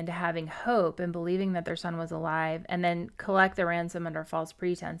family into having hope and believing that their son was alive and then collect the ransom under false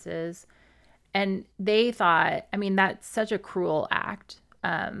pretenses. And they thought, I mean, that's such a cruel act,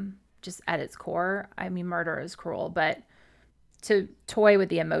 just at its core. I mean, murder is cruel, but to toy with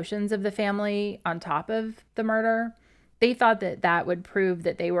the emotions of the family on top of the murder, they thought that that would prove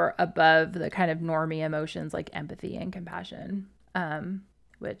that they were above the kind of normie emotions like empathy and compassion,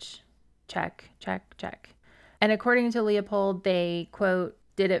 which check. And according to Leopold, they, quote,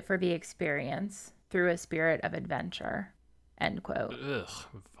 did it for the experience through a spirit of adventure, end quote. Ugh,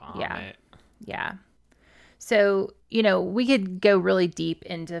 vomit. Yeah. So, we could go really deep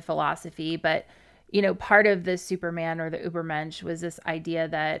into philosophy, but, part of the Superman or the Übermensch was this idea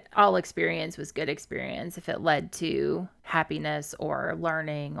that all experience was good experience if it led to happiness or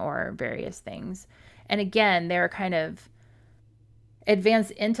learning or various things. And again, they're kind of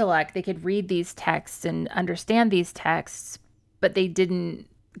advanced intellect. They could read these texts and understand these texts, but they didn't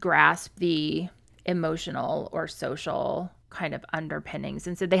grasp the emotional or social kind of underpinnings.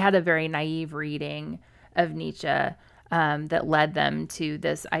 And so they had a very naive reading of Nietzsche that led them to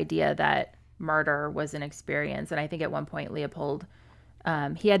this idea that murder was an experience. And I think at one point Leopold,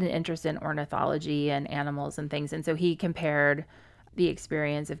 he had an interest in ornithology and animals and things. And so he compared the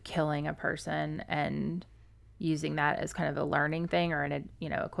experience of killing a person and using that as kind of a learning thing or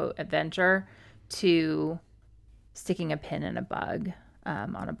a quote adventure to sticking a pin in a bug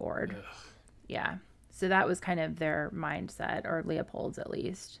on a board. Ugh. Yeah. So that was kind of their mindset, or Leopold's at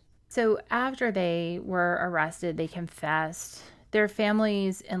least. So after they were arrested, they confessed. Their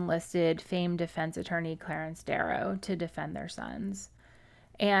families enlisted famed defense attorney Clarence Darrow to defend their sons.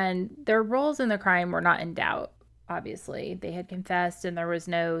 And their roles in the crime were not in doubt, obviously. They had confessed and there was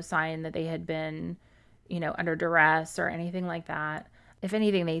no sign that they had been, under duress or anything like that. If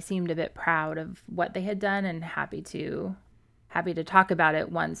anything, they seemed a bit proud of what they had done and happy to talk about it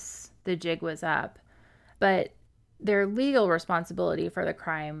once the jig was up. But their legal responsibility for the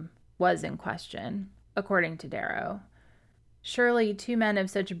crime was in question, according to Darrow. Surely 2 men of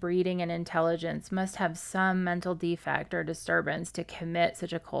such breeding and intelligence must have some mental defect or disturbance to commit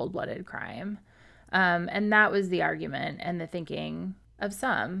such a cold-blooded crime. And that was the argument and the thinking of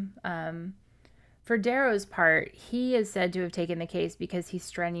some. For Darrow's part, he is said to have taken the case because he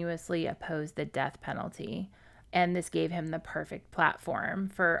strenuously opposed the death penalty. And this gave him the perfect platform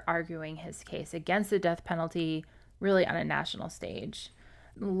for arguing his case against the death penalty, really on a national stage.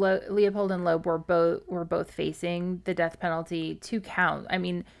 Leopold and Loeb were both facing the death penalty 2 counts. I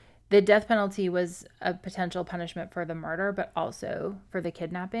mean, the death penalty was a potential punishment for the murder, but also for the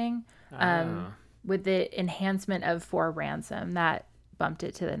kidnapping. With the enhancement for ransom, that bumped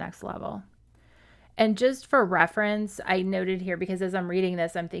it to the next level. And just for reference, I noted here, because as I'm reading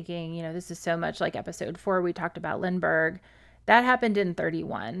this, I'm thinking, this is so much like episode 4. We talked about Lindbergh. That happened in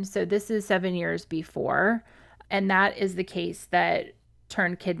 1931. So this is 7 years before. And that is the case that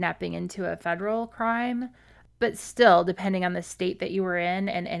turned kidnapping into a federal crime. But still, depending on the state that you were in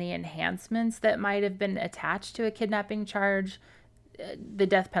and any enhancements that might have been attached to a kidnapping charge, the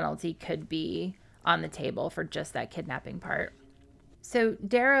death penalty could be on the table for just that kidnapping part. So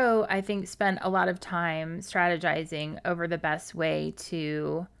Darrow, I think, spent a lot of time strategizing over the best way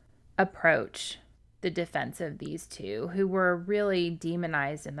to approach the defense of these two who were really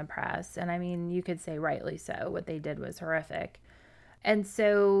demonized in the press. And I mean, you could say rightly so. What they did was horrific. And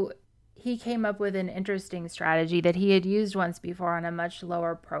so he came up with an interesting strategy that he had used once before on a much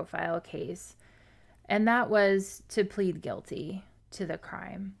lower profile case. And that was to plead guilty to the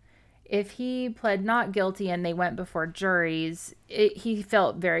crime. If he pled not guilty and they went before juries, he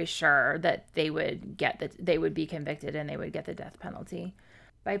felt very sure that they would be convicted and they would get the death penalty.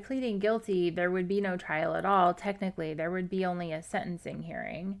 By pleading guilty, there would be no trial at all. Technically, there would be only a sentencing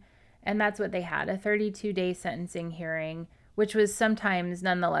hearing. And that's what they had, a 32-day sentencing hearing, which was sometimes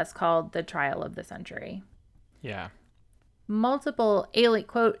nonetheless called the trial of the century. Yeah. Multiple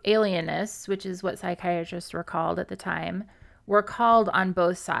quote alienists, which is what psychiatrists were called at the time, were called on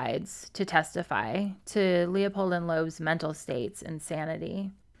both sides to testify to Leopold and Loeb's mental states and sanity.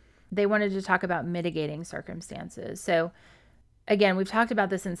 They wanted to talk about mitigating circumstances. So again, we've talked about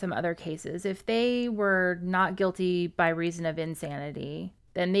this in some other cases. If they were not guilty by reason of insanity,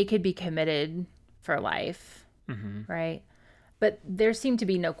 then they could be committed for life, right? But there seemed to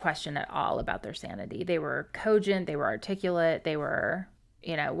be no question at all about their sanity. They were cogent, they were articulate, they were,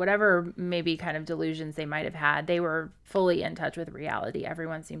 whatever maybe kind of delusions they might have had, they were fully in touch with reality.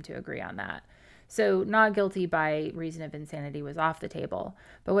 Everyone seemed to agree on that. So not guilty by reason of insanity was off the table.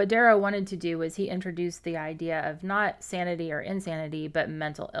 But what Darrow wanted to do was he introduced the idea of not sanity or insanity, but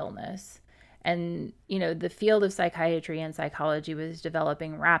mental illness. And, the field of psychiatry and psychology was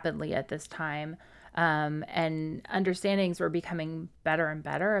developing rapidly at this time. And understandings were becoming better and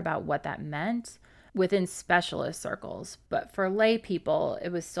better about what that meant within specialist circles. But for lay people, it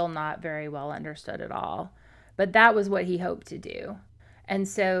was still not very well understood at all. But that was what he hoped to do. And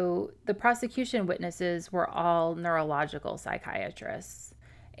so the prosecution witnesses were all neurological psychiatrists,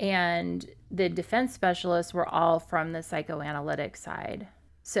 and the defense specialists were all from the psychoanalytic side.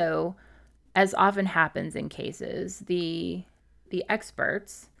 So, as often happens in cases, the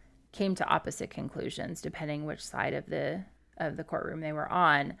experts came to opposite conclusions depending which side of the courtroom they were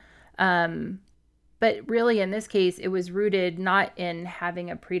on. But really, in this case, it was rooted not in having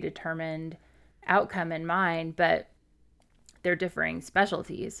a predetermined outcome in mind, but their differing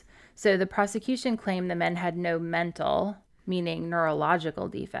specialties. So the prosecution claimed the men had no mental, meaning neurological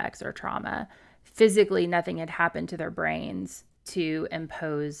defects or trauma. Physically, nothing had happened to their brains to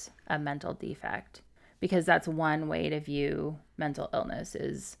impose a mental defect, because that's one way to view mental illness,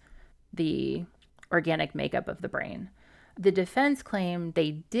 is the organic makeup of the brain. The defense claimed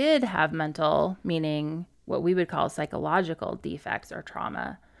they did have mental, meaning what we would call psychological defects or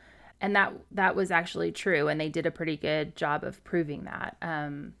trauma. And that was actually true. And they did a pretty good job of proving that,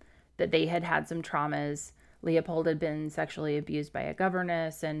 that they had some traumas. Leopold had been sexually abused by a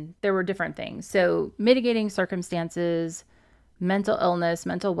governess, and there were different things. So mitigating circumstances, mental illness,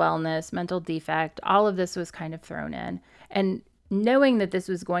 mental wellness, mental defect, all of this was kind of thrown in. And knowing that this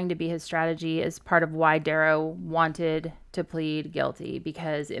was going to be his strategy is part of why Darrow wanted to plead guilty,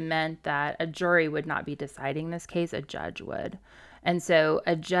 because it meant that a jury would not be deciding this case, a judge would. And so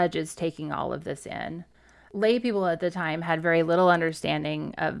a judge is taking all of this in. Lay people at the time had very little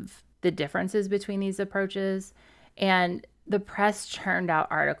understanding of the differences between these approaches, and the press churned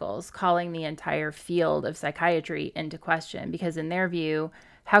out articles calling the entire field of psychiatry into question, because in their view,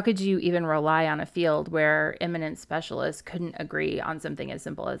 how could you even rely on a field where eminent specialists couldn't agree on something as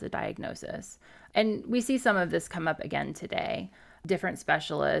simple as a diagnosis? And we see some of this come up again today. Different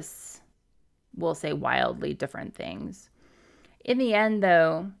specialists will say wildly different things. In the end,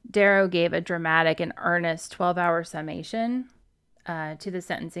 though, Darrow gave a dramatic and earnest 12-hour summation to the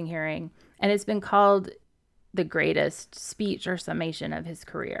sentencing hearing, and it's been called the greatest speech or summation of his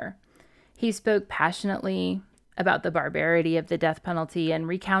career. He spoke passionately about the barbarity of the death penalty and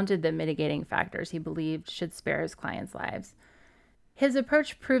recounted the mitigating factors he believed should spare his clients' lives. His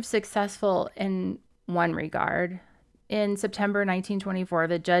approach proved successful in one regard. In September 1924,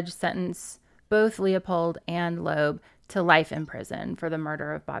 the judge sentenced both Leopold and Loeb to life in prison for the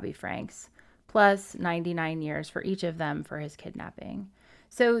murder of Bobby Franks, plus 99 years for each of them for his kidnapping.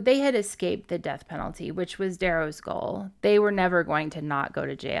 So they had escaped the death penalty, which was Darrow's goal. They were never going to not go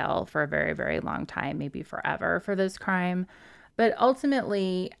to jail for a very, very long time, maybe forever, for this crime. But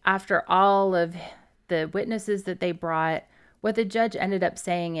ultimately, after all of the witnesses that they brought, what the judge ended up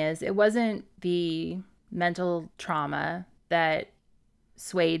saying is it wasn't the mental trauma that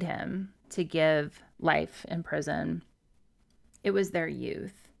swayed him to give life in prison. It was their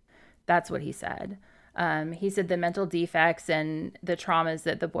youth. That's what he said. He said the mental defects and the traumas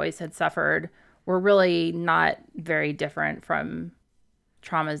that the boys had suffered were really not very different from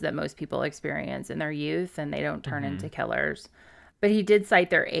traumas that most people experience in their youth, and they don't turn into killers. But he did cite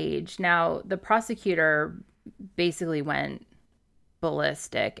their age. Now, the prosecutor basically went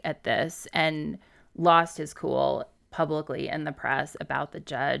ballistic at this and lost his cool publicly in the press about the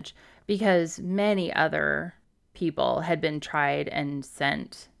judge because many other people had been tried and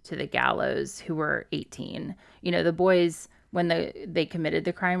sent to the gallows who were 18. You know, the boys, when they committed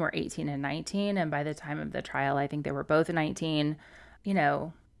the crime, were 18 and 19. And by the time of the trial, I think they were both 19. You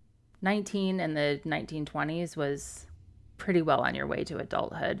know, 19 in the 1920s was pretty well on your way to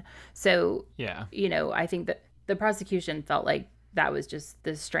adulthood. So, Yeah. you know, I think that the prosecution felt like that was just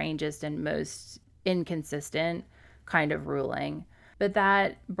the strangest and most inconsistent kind of ruling. But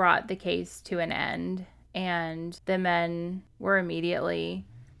that brought the case to an end, and the men were immediately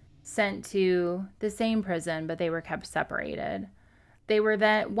sent to the same prison, but they were kept separated. They were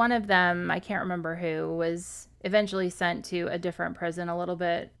then, one of them, I can't remember who, was eventually sent to a different prison a little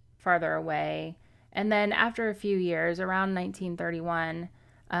bit farther away. And then after a few years, around 1931,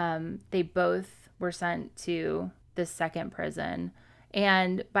 they both were sent to the second prison.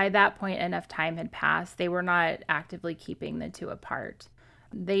 And by that point, enough time had passed. They were not actively keeping the two apart.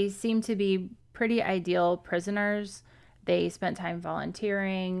 They seemed to be pretty ideal prisoners. They spent time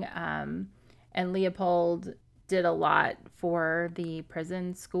volunteering, and Leopold did a lot for the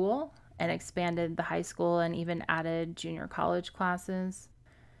prison school and expanded the high school and even added junior college classes.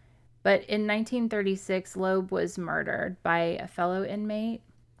 But in 1936, Loeb was murdered by a fellow inmate,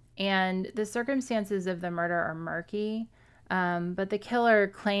 and the circumstances of the murder are murky, but the killer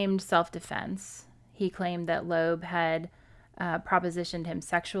claimed self-defense. He claimed that Loeb had propositioned him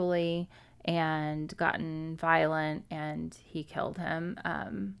sexually and gotten violent, and he killed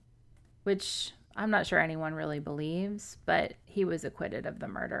him, which I'm not sure anyone really believes, but he was acquitted of the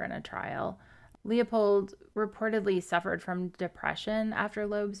murder in a trial. Leopold reportedly suffered from depression after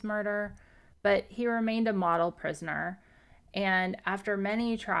Loeb's murder, but he remained a model prisoner. And after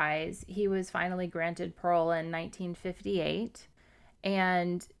many tries, he was finally granted parole in 1958.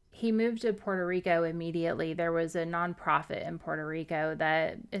 And he moved to Puerto Rico immediately. There was a nonprofit in Puerto Rico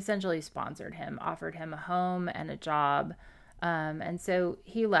that essentially sponsored him, offered him a home and a job. And so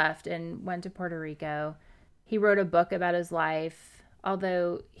he left and went to Puerto Rico. He wrote a book about his life,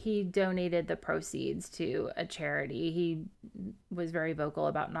 although he donated the proceeds to a charity. He was very vocal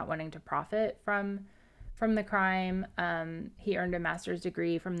about not wanting to profit from the crime. He earned a master's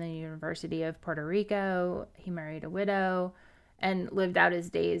degree from the University of Puerto Rico. He married a widow and lived out his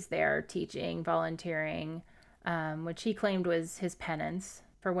days there teaching, volunteering, which he claimed was his penance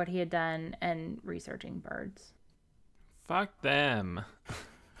for what he had done, and researching birds. Fuck them.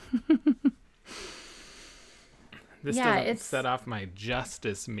 This Yeah, doesn't it's set off my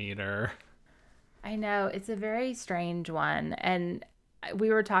justice meter. I know it's a very strange one. And we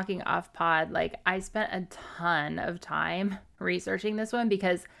were talking off pod, like I spent a ton of time researching this one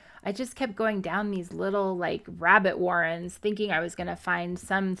because I just kept going down these little like rabbit warrens thinking I was going to find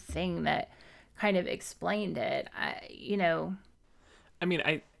something that kind of explained it. I mean,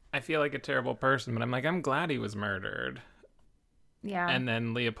 I feel like a terrible person, but I'm like, I'm glad he was murdered. Yeah. And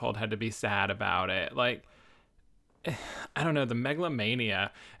then Leopold had to be sad about it. Like, I don't know, the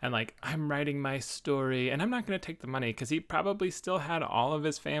megalomania and like, I'm writing my story and I'm not going to take the money because he probably still had all of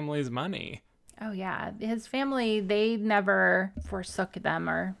his family's money. Oh, yeah. His family, they never forsook them,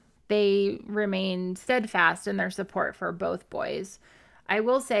 or they remained steadfast in their support for both boys. I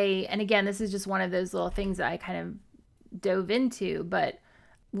will say, and again, this is just one of those little things that I kind of dove into, but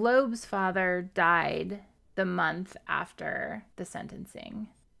Loeb's father died the month after the sentencing.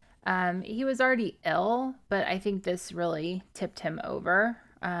 He was already ill, but I think this really tipped him over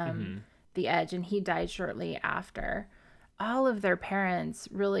the edge, and he died shortly after. All of their parents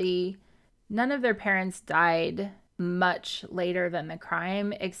really, none of their parents died much later than the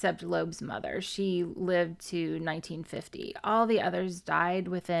crime, except Loeb's mother. She lived to 1950. All the others died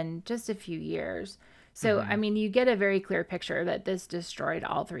within just a few years. So, I mean, you get a very clear picture that this destroyed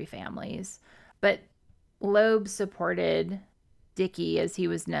all three families. But Loeb supported Dickie, as he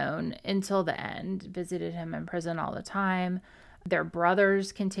was known, until the end, visited him in prison all the time. Their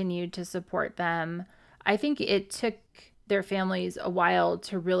brothers continued to support them. I think it took their families a while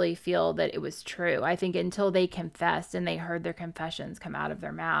to really feel that it was true. I think until they confessed and they heard their confessions come out of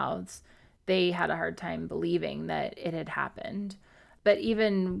their mouths, they had a hard time believing that it had happened. But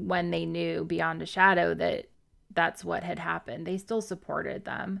even when they knew beyond a shadow that that's what had happened, they still supported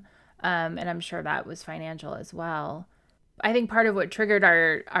them. And I'm sure that was financial as well. I think part of what triggered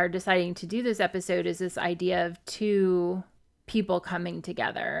our deciding to do this episode is this idea of two people coming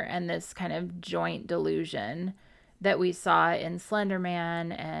together and this kind of joint delusion that we saw in Slender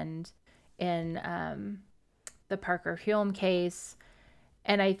Man and in the Parker Hulme case.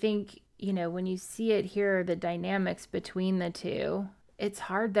 And I think, when you see it here, the dynamics between the two, it's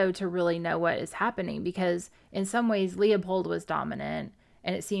hard though to really know what is happening, because in some ways Leopold was dominant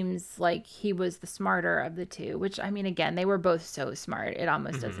and it seems like he was the smarter of the two, which, I mean, again, they were both so smart. It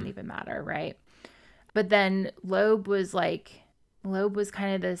almost doesn't even matter, right? But then Loeb was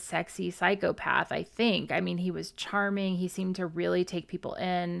kind of the sexy psychopath, I think. I mean, he was charming. He seemed to really take people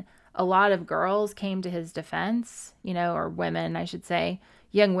in. A lot of girls came to his defense, or women, I should say.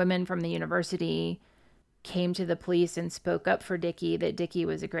 Young women from the university came to the police and spoke up for Dickie, that Dickie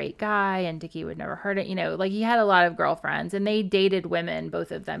was a great guy and Dickie would never hurt it. Like, he had a lot of girlfriends and they dated women,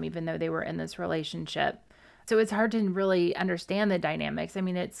 both of them, even though they were in this relationship. So it's hard to really understand the dynamics. I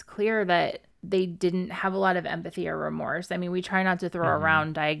mean, it's clear that they didn't have a lot of empathy or remorse. I mean, we try not to throw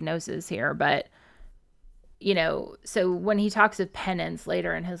around diagnosis here, but, so when he talks of penance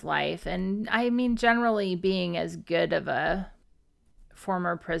later in his life, and I mean, generally being as good of a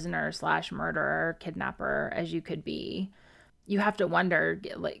former prisoner / murderer, kidnapper as you could be, you have to wonder,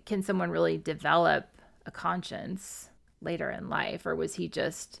 like, can someone really develop a conscience later in life? Or was he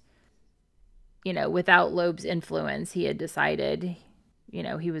just, without Loeb's influence, he had decided,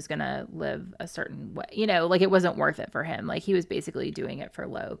 he was going to live a certain way, like it wasn't worth it for him. Like, he was basically doing it for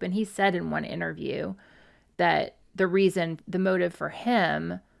Loeb. And he said in one interview that the motive for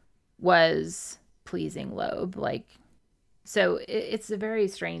him was pleasing Loeb. Like, so it's a very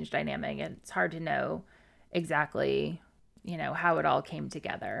strange dynamic, and it's hard to know exactly, how it all came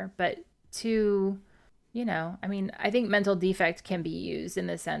together. But I mean, I think mental defect can be used in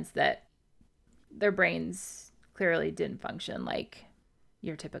the sense that their brains clearly didn't function like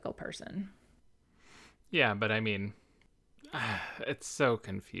your typical person. Yeah, but I mean, it's so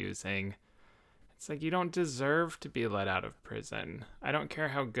confusing. It's like, you don't deserve to be let out of prison. I don't care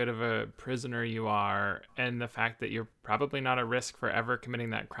how good of a prisoner you are, and the fact that you're probably not a risk for ever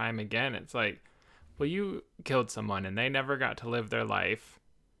committing that crime again. It's like, well, you killed someone and they never got to live their life.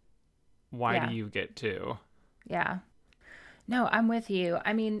 Why do you get to? Yeah. No, I'm with you.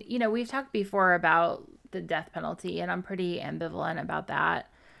 I mean, we've talked before about the death penalty, and I'm pretty ambivalent about that.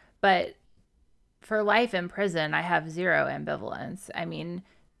 But for life in prison, I have zero ambivalence. I mean,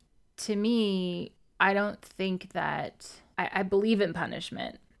 to me, I don't think that I believe in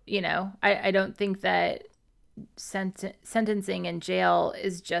punishment. I don't think that sentencing in jail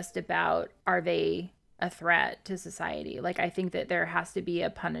is just about, are they a threat to society? Like, I think that there has to be a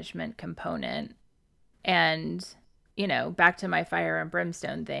punishment component. And, back to my fire and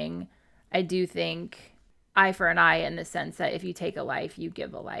brimstone thing, I do think eye for an eye, in the sense that if you take a life, you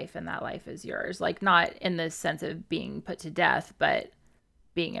give a life, and that life is yours. Like, not in the sense of being put to death, but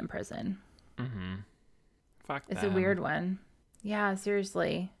being in prison. Fuck It's them. a weird one. Yeah,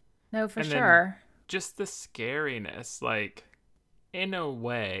 seriously. No, for sure. Just the scariness, like, in a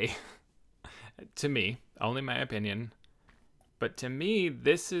way, to me, only my opinion, but to me,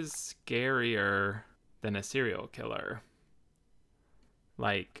 this is scarier than a serial killer.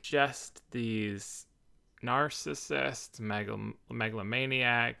 Like, just these narcissists,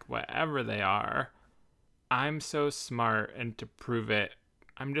 megalomaniac, whatever they are. I'm so smart, and to prove it,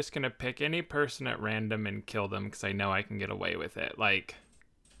 I'm just going to pick any person at random and kill them because I know I can get away with it. Like,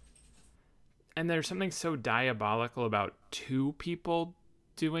 and there's something so diabolical about two people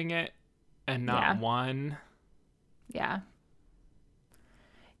doing it and not one. Yeah.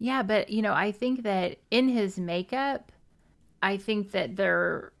 Yeah, but, I think that in his makeup, I think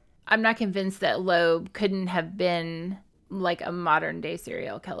that I'm not convinced that Loeb couldn't have been like a modern day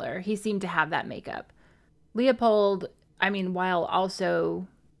serial killer. He seemed to have that makeup. Leopold, I mean, while also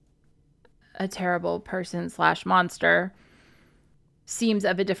a terrible person / monster, seems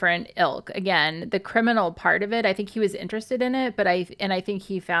of a different ilk. Again, the criminal part of it, I think he was interested in it, but I think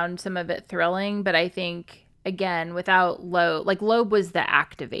he found some of it thrilling. But I think, again, without Loeb, like, Loeb was the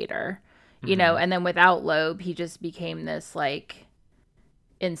activator, and then without Loeb, he just became this like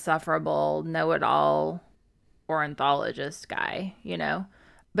insufferable, know-it-all ornithologist guy,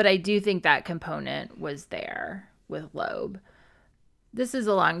 But I do think that component was there with Loeb. This is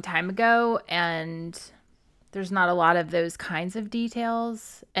a long time ago, and there's not a lot of those kinds of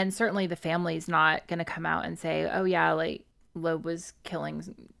details. And certainly the family's not going to come out and say, oh, yeah, like, Loeb was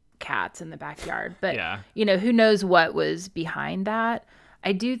killing cats in the backyard. But, who knows what was behind that.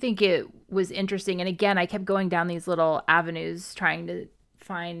 I do think it was interesting. And again, I kept going down these little avenues trying to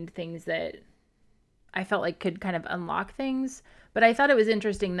find things that I felt like could kind of unlock things. But I thought it was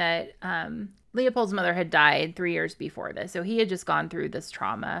interesting that Leopold's mother had died 3 years before this. So he had just gone through this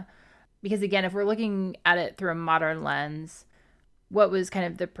trauma. Because again, if we're looking at it through a modern lens, what was kind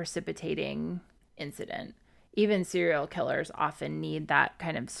of the precipitating incident? even serial killers often need that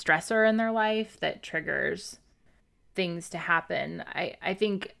kind of stressor in their life that triggers things to happen. I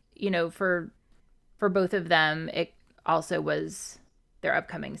think, for both of them, it also was their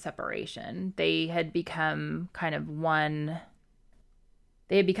upcoming separation. They had become kind of one.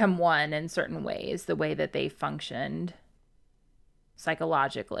 They had become one in certain ways, the way that they functioned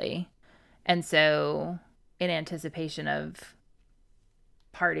psychologically. And so in anticipation of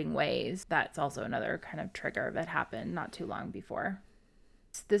parting ways, that's also another kind of trigger that happened not too long before.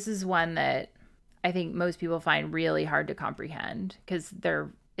 This is one that I think most people find really hard to comprehend because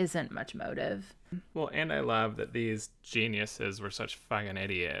there isn't much motive. Well, and I love that these geniuses were such fucking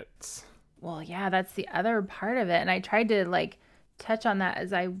idiots. Well, yeah, that's the other part of it. And I tried to touch on that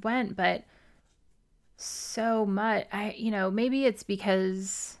as I went, but so much, maybe it's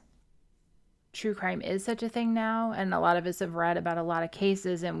because true crime is such a thing now, and a lot of us have read about a lot of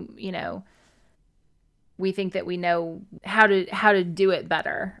cases, and we think that we know how to do it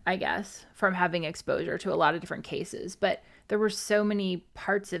better, I guess, from having exposure to a lot of different cases. But there were so many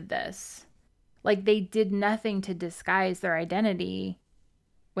parts of this, they did nothing to disguise their identity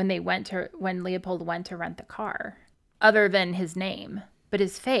when Leopold went to rent the car, other than his name, but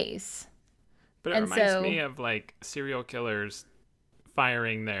his face. But it reminds me of serial killers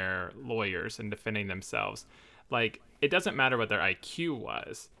firing their lawyers and defending themselves. It doesn't matter what their IQ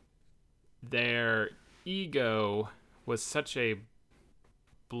was. Their ego was such a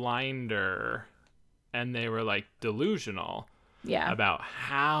blinder, and they were delusional about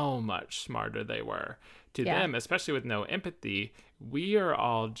how much smarter they were. To them, especially with no empathy, we are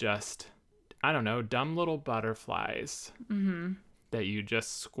all just, I don't know, dumb little butterflies that you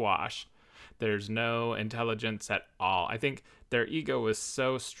just squash. There's no intelligence at all. I think their ego was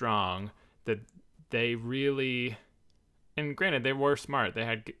so strong that they really, and granted, they were smart. They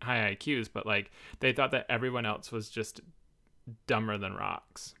had high IQs, but they thought that everyone else was just dumber than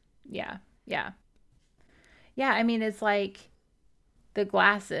rocks. Yeah. Yeah. Yeah. I mean, it's the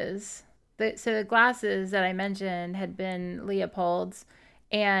glasses. So the glasses that I mentioned had been Leopold's,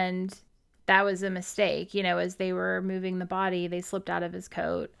 and that was a mistake. As they were moving the body, they slipped out of his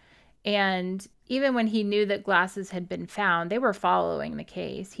coat. And even when he knew that glasses had been found, they were following the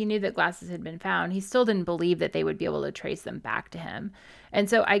case. He knew that glasses had been found. He still didn't believe that they would be able to trace them back to him. And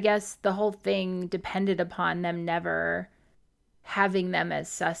so I guess the whole thing depended upon them never having them as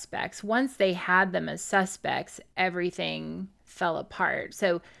suspects. Once they had them as suspects, everything fell apart.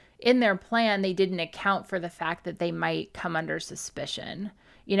 So in their plan, they didn't account for the fact that they might come under suspicion.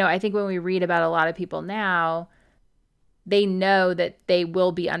 I think when we read about a lot of people now, they know that they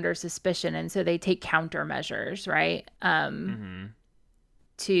will be under suspicion, and so they take countermeasures, right?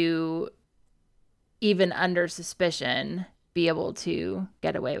 To even under suspicion be able to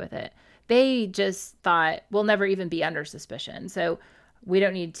get away with it. They just thought we'll never even be under suspicion, so we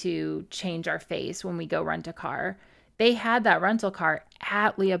don't need to change our face when we go rent a car. They had that rental car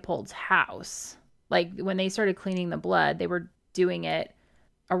at Leopold's house. When they started cleaning the blood, they were doing it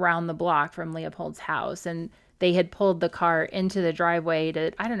around the block from Leopold's house, and they had pulled the car into the driveway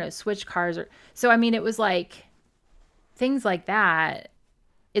to, I don't know, switch cars. So, I mean, it was things like that.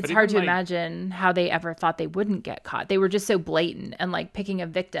 It's hard to imagine how they ever thought they wouldn't get caught. They were just so blatant and picking a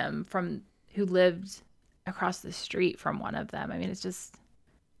victim who lived across the street from one of them. I mean, it's just.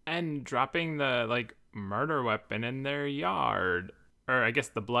 And dropping the murder weapon in their yard, or I guess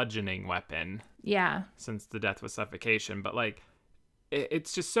the bludgeoning weapon. Yeah. Since the death was suffocation. But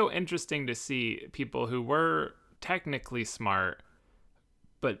it's just so interesting to see people who were technically smart,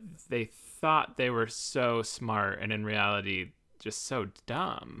 but they thought they were so smart, and in reality, just so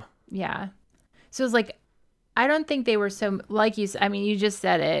dumb. Yeah. So it's I don't think they were so, you just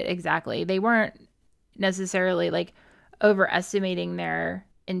said it exactly. They weren't necessarily overestimating their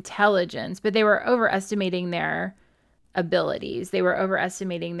intelligence, but they were overestimating their abilities. They were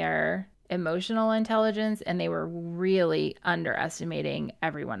overestimating their emotional intelligence, and they were really underestimating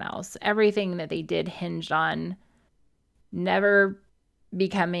everyone else. Everything that they did hinged on never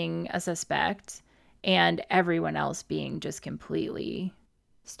becoming a suspect and everyone else being just completely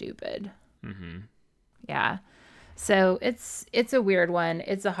stupid. Yeah. So it's a weird one.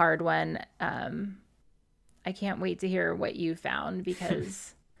 It's a hard one. I can't wait to hear what you found,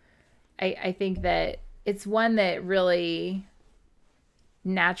 because I think that it's one that really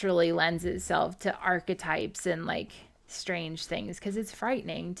naturally lends itself to archetypes and strange things, because it's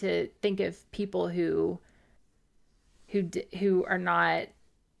frightening to think of people who are not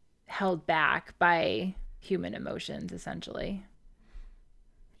held back by human emotions, essentially.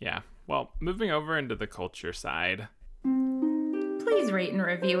 Yeah. Well, moving over into the culture side. Please rate and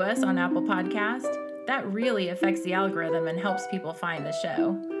review us on Apple Podcast. That really affects the algorithm and helps people find the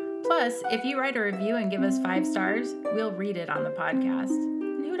show. Plus, if you write a review and give us 5 stars, we'll read it on the podcast.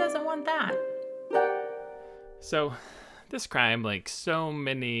 And who doesn't want that? So, this crime, like so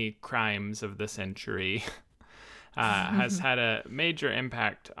many crimes of the century, has had a major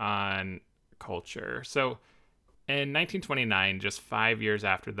impact on culture. So, in 1929, just 5 years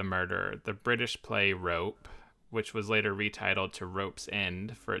after the murder, the British play Rope, which was later retitled to Rope's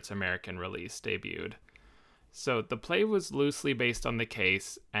End for its American release, debuted. So the play was loosely based on the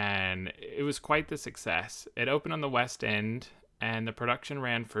case, and it was quite the success. It opened on the West End, and the production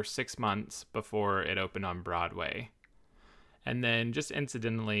ran for 6 months before it opened on Broadway. And then, just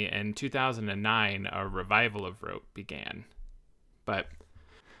incidentally, in 2009, a revival of Rope began. But,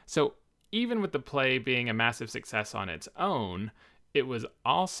 so even with the play being a massive success on its own, it was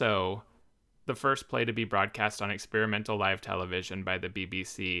also the first play to be broadcast on experimental live television by the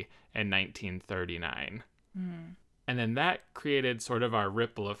BBC in 1939. And then that created sort of our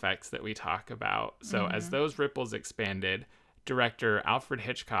ripple effects that we talk about. So as those ripples expanded, director Alfred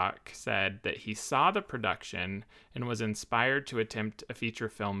Hitchcock said that he saw the production and was inspired to attempt a feature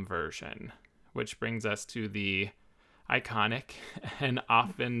film version, which brings us to the iconic and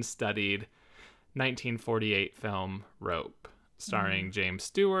often studied 1948 film Rope, starring James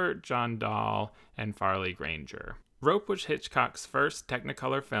Stewart, John Dahl, and Farley Granger. Rope was Hitchcock's first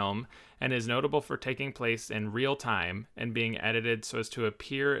Technicolor film and is notable for taking place in real time and being edited so as to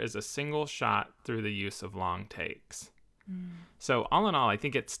appear as a single shot through the use of long takes. So all in all, I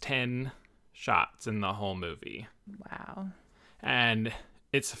think it's 10 shots in the whole movie. Wow. And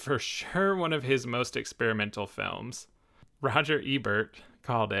it's for sure one of his most experimental films. Roger Ebert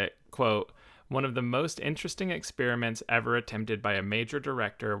called it, quote, one of the most interesting experiments ever attempted by a major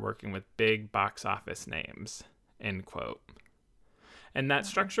director working with big box office names, end quote. And that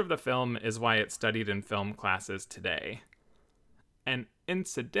structure of the film is why it's studied in film classes today. And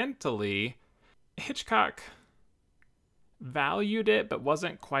incidentally, Hitchcock valued it but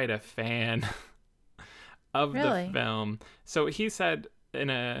wasn't quite a fan of the film. So he said in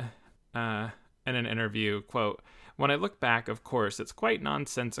an interview, quote, when I look back, of course, it's quite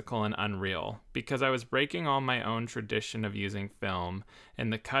nonsensical and unreal because I was breaking all my own tradition of using film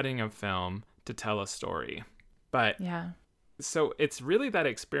and the cutting of film to tell a story. But so it's really that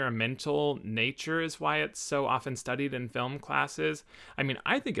experimental nature is why it's so often studied in film classes. I mean,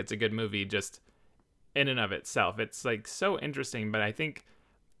 I think it's a good movie just in and of itself. It's like so interesting, but I think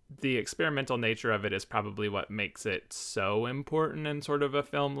the experimental nature of it is probably what makes it so important in sort of a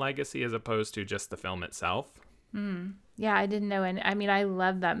film legacy as opposed to just the film itself. Yeah, I didn't know. And I mean, I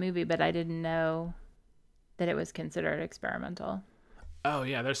love that movie, but I didn't know that it was considered experimental. Oh,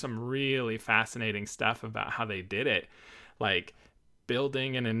 yeah. There's some really fascinating stuff about how they did it. Like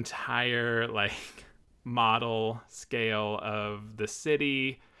building an entire like model scale of the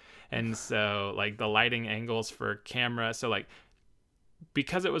city. And so like the lighting angles for camera. So like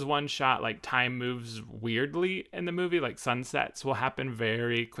because it was one shot, like time moves weirdly in the movie. Like sunsets will happen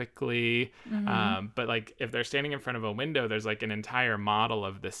very quickly. But like if they're standing in front of a window, there's like an entire model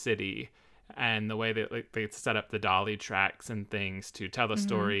of the city and the way that like, they set up the dolly tracks and things to tell the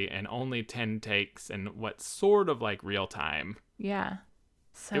story in only 10 takes and what's sort of like real time. Yeah.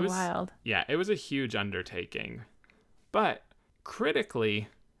 So wild. Yeah, it was a huge undertaking. But critically,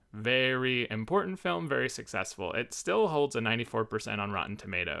 very important film, very successful. It still holds a 94% on Rotten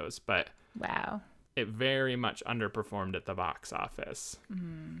Tomatoes, but wow, it very much underperformed at the box office.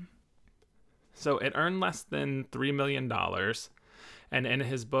 So it earned less than $3 million. And in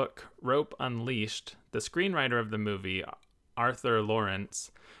his book, Rope Unleashed, the screenwriter of the movie, Arthur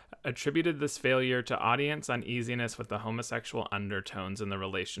Lawrence, attributed this failure to audience uneasiness with the homosexual undertones in the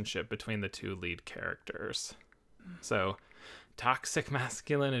relationship between the two lead characters. So toxic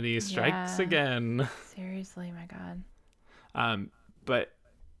masculinity strikes again. Seriously, my God. But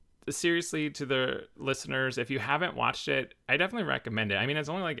seriously, to the listeners, if you haven't watched it, I definitely recommend it. I mean, it's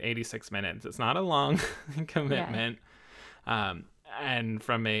only like 86 minutes. It's not a long commitment. And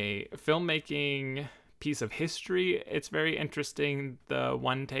from a filmmaking piece of history, it's very interesting, the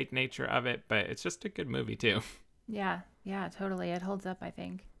one-take nature of it, but it's just a good movie too. Yeah, totally. It holds up, I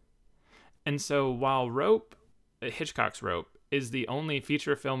think. And so while Rope, Hitchcock's Rope, is the only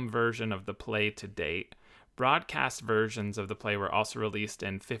feature film version of the play to date, broadcast versions of the play were also released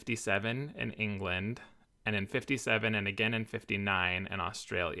in 1957 in England, and in 1957 and again in 1959 in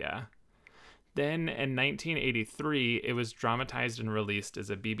Australia. Then in 1983, it was dramatized and released as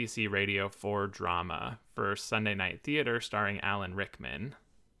a BBC Radio 4 drama for Sunday Night Theatre starring Alan Rickman.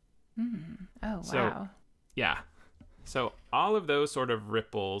 Oh, wow. Yeah. So all of those sort of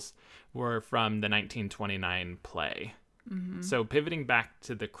ripples were from the 1929 play. So pivoting back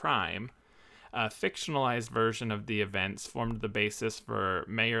to the crime, a fictionalized version of the events formed the basis for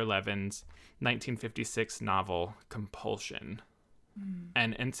Meyer Levin's 1956 novel Compulsion.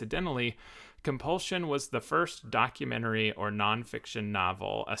 And incidentally, Compulsion was the first documentary or nonfiction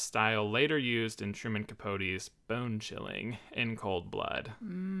novel, a style later used in Truman Capote's Bone Chilling in Cold Blood,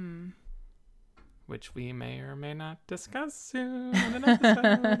 which we may or may not discuss soon in an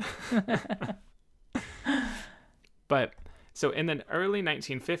episode. But so in the early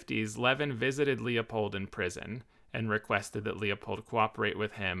 1950s, Levin visited Leopold in prison and requested that Leopold cooperate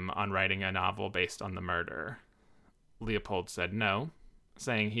with him on writing a novel based on the murder. Leopold said no,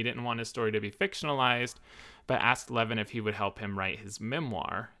 saying he didn't want his story to be fictionalized, but asked Levin if he would help him write his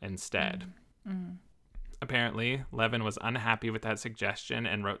memoir instead. Apparently, Levin was unhappy with that suggestion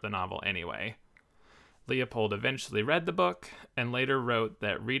and wrote the novel anyway. Leopold eventually read the book and later wrote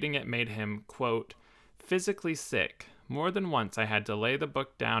that reading it made him, quote, physically sick. More than once I had to lay the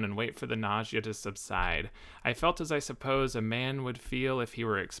book down and wait for the nausea to subside. I felt as I suppose a man would feel if he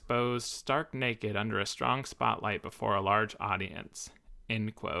were exposed stark naked under a strong spotlight before a large audience.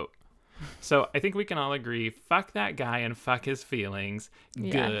 End quote. So I think we can all agree, fuck that guy and fuck his feelings.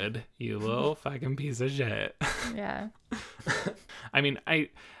 Yeah. Good, you little fucking piece of shit. Yeah. I mean,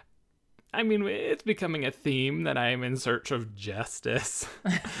 it's becoming a theme that I am in search of justice.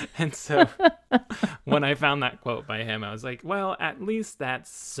 And so when I found that quote by him, I was like, well, at least that's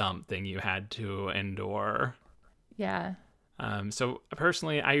something you had to endure. Yeah. So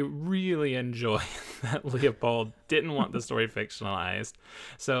personally, I really enjoy that Leopold didn't want the story fictionalized.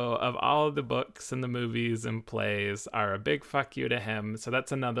 So of all of the books and the movies and plays are a big fuck you to him. So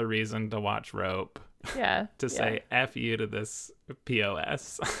that's another reason to watch Rope. Yeah. To say F you to this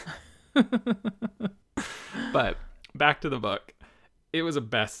POS. But back to the book. It was a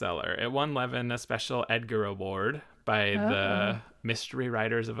bestseller. It won Levin a special Edgar Award by the Mystery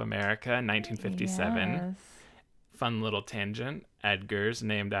Writers of America in 1957. Yes. Fun little tangent. Edgar's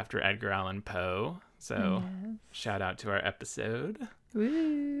named after Edgar Allan Poe. So shout out to our episode.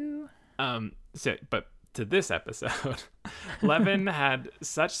 Woo. But to this episode, Levin had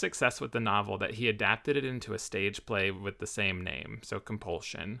such success with the novel that he adapted it into a stage play with the same name, so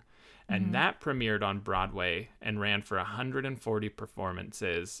Compulsion. And that premiered on Broadway and ran for 140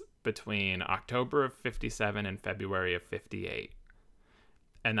 performances between October of 57 and February of 58.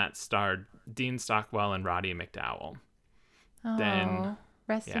 And that starred Dean Stockwell and Roddy McDowall. Oh, Then,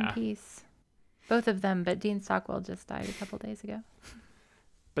 rest in peace. Both of them, but Dean Stockwell just died a couple days ago.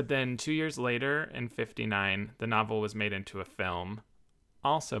 But then 2 years later, in 59, the novel was made into a film,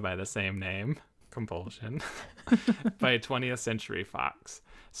 also by the same name, Compulsion, by 20th Century Fox.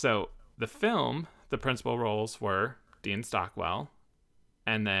 So the film, the principal roles were Dean Stockwell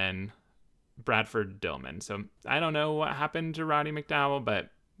and then Bradford Dillman. So I don't know what happened to Roddy McDowall, but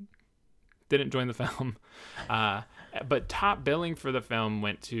didn't join the film. But top billing for the film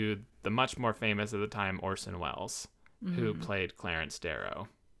went to the much more famous at the time Orson Welles, who played Clarence Darrow.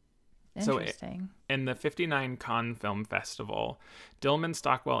 Interesting. So in the 59 Cannes Film Festival, Dillman,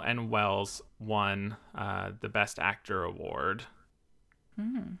 Stockwell, and Welles won the Best Actor award.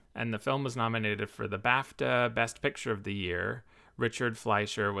 And the film was nominated for the BAFTA Best Picture of the Year. Richard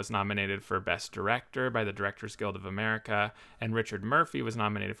Fleischer was nominated for Best Director by the Directors Guild of America, and Richard Murphy was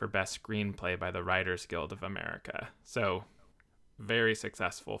nominated for Best Screenplay by the Writers Guild of America. So, very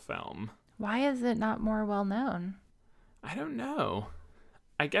successful film. Why is it not more well known? I don't know.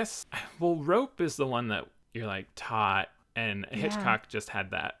 I guess, well, Rope is the one that you're like taught, and Hitchcock just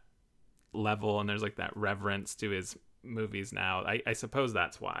had that level, and there's like that reverence to his movies now. I suppose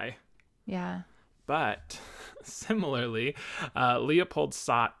that's why. Yeah. But similarly, Leopold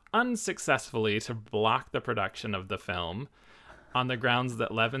sought unsuccessfully to block the production of the film on the grounds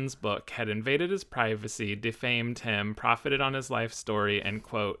that Levin's book had invaded his privacy, defamed him, profited on his life story, and,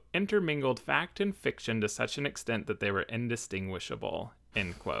 quote, intermingled fact and fiction to such an extent that they were indistinguishable,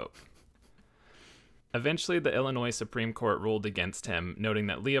 end quote. Eventually, the Illinois Supreme Court ruled against him, noting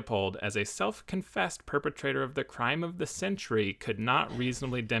that Leopold, as a self-confessed perpetrator of the crime of the century, could not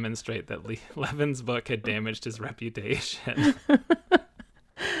reasonably demonstrate that Levin's book had damaged his reputation.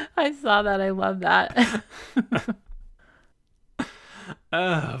 I saw that. I love that.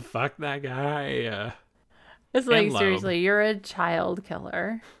 Oh, fuck that guy. It's like, seriously, you're a child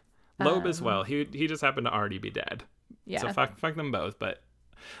killer. Loeb as well. He just happened to already be dead. Yeah. So fuck them both, but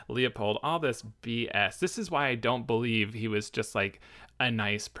Leopold, all this BS. This is why I don't believe he was just like a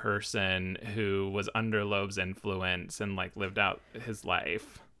nice person who was under Loeb's influence and like lived out his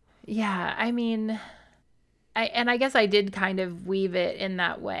life. Yeah, I mean, I guess I did kind of weave it in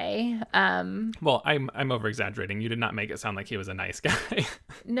that way. Well, I'm over exaggerating. You did not make it sound like he was a nice guy.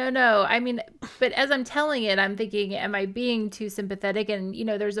 No. I mean, but as I'm telling it, I'm thinking, am I being too sympathetic? And,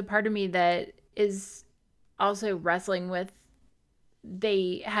 there's a part of me that is also wrestling with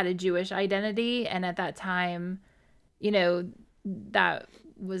they had a Jewish identity. And at that time, that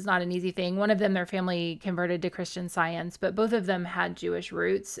was not an easy thing. One of them, their family converted to Christian Science, but both of them had Jewish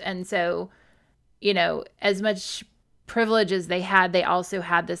roots. And so, as much privilege as they had, they also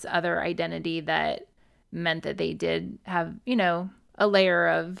had this other identity that meant that they did have, a layer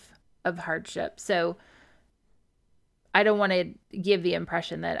of hardship. So I don't want to give the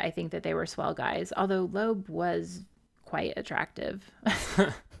impression that I think that they were swell guys, although Loeb was quite attractive.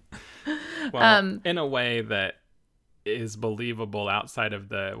 Well, in a way that is believable outside of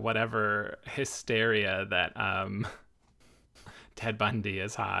the whatever hysteria that Ted Bundy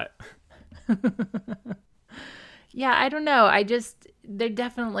is hot. Yeah, I don't know. They're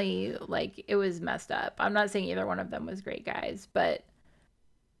definitely like, it was messed up. I'm not saying either one of them was great guys, but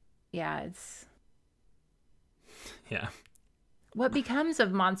yeah, it's. Yeah. What becomes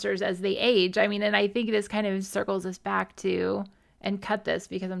of monsters as they age? I mean, and I think this kind of circles us back to, and cut this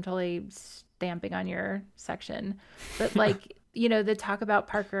because I'm totally stamping on your section, but like, the talk about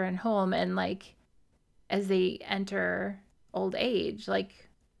Parker and Holm and like, as they enter old age, like,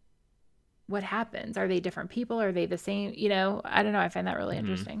 what happens? Are they different people? Are they the same? I don't know. I find that really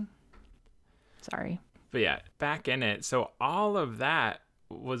interesting. Sorry. But yeah, back in it. So all of that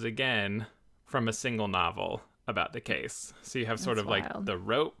was, again, from a single novel about the case. So you have sort of wild. like the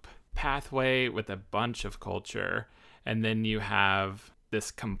rope pathway with a bunch of culture. And then you have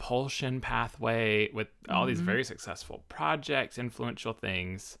this compulsion pathway with all these very successful projects, influential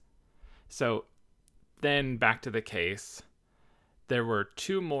things. So then back to the case. There were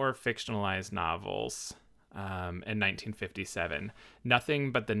 2 more fictionalized novels in 1957.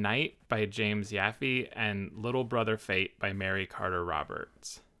 Nothing But the Night by James Yaffe and Little Brother Fate by Mary Carter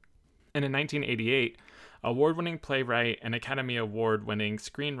Roberts. And in 1988, award-winning playwright and Academy Award-winning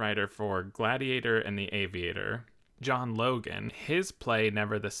screenwriter for Gladiator and the Aviator, John Logan, his play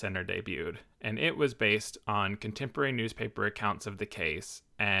Never the Sinner debuted, and it was based on contemporary newspaper accounts of the case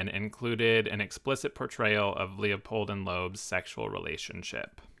and included an explicit portrayal of Leopold and Loeb's sexual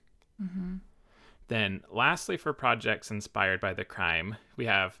relationship. Then, lastly, for projects inspired by the crime, we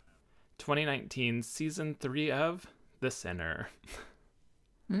have 2019 season 3 of The Sinner.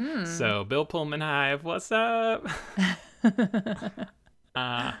 So, Bill Pullman Hive, what's up?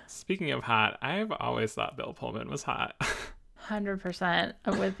 Speaking of hot, I've always thought Bill Pullman was hot. 100%.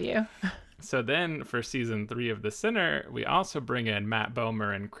 I'm with you. So then for season 3 of The Sinner, we also bring in Matt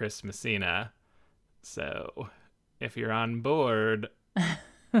Bomer and Chris Messina. So if you're on board,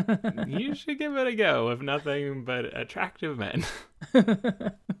 you should give it a go with nothing but attractive men.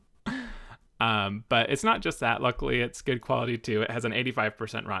 But it's not just that. Luckily, it's good quality too. It has an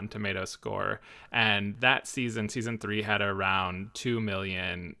 85% Rotten Tomatoes score. And that season 3, had around 2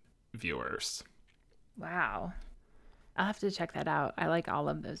 million viewers. Wow. I'll have to check that out. I like all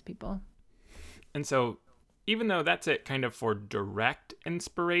of those people. And so even though that's it kind of for direct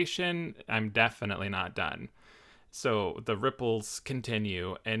inspiration, I'm definitely not done. So the ripples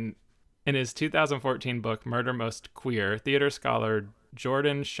continue. And in his 2014 book, Murder Most Queer, theater scholar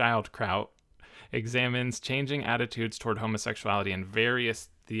Jordan Schildkraut examines changing attitudes toward homosexuality in various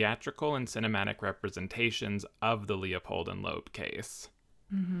theatrical and cinematic representations of the Leopold and Loeb case.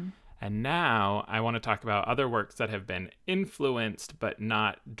 And now I want to talk about other works that have been influenced but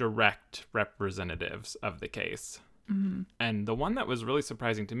not direct representatives of the case. And the one that was really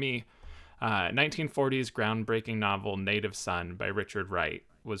surprising to me, 1940s groundbreaking novel Native Son by Richard Wright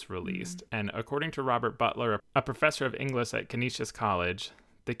was released. And according to Robert Butler, a professor of English at Canisius College,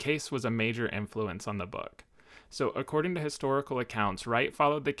 the case was a major influence on the book. So according to historical accounts, Wright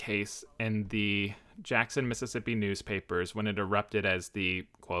followed the case in the Jackson, Mississippi newspapers when it erupted as the,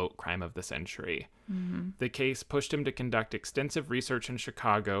 quote, crime of the century. The case pushed him to conduct extensive research in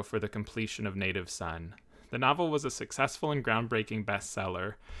Chicago for the completion of Native Son. The novel was a successful and groundbreaking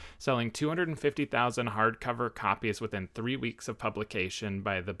bestseller, selling 250,000 hardcover copies within 3 weeks of publication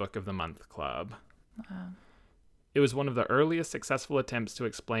by the Book of the Month Club. Wow. It was one of the earliest successful attempts to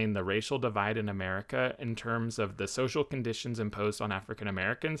explain the racial divide in America in terms of the social conditions imposed on African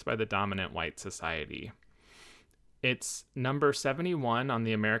Americans by the dominant white society. It's number 71 on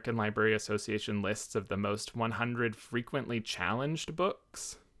the American Library Association lists of the most 100 frequently challenged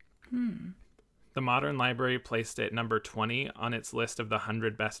books. The Modern Library placed it number 20 on its list of the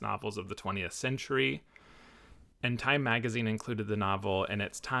 100 best novels of the 20th century. And Time magazine included the novel in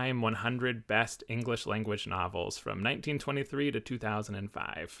its Time 100 Best English Language Novels from 1923 to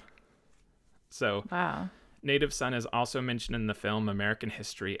 2005. So, Wow. Native Son is also mentioned in the film American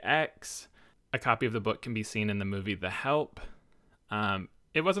History X. A copy of the book can be seen in the movie The Help.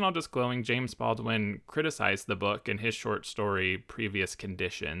 It wasn't all just glowing. James Baldwin criticized the book in his short story Previous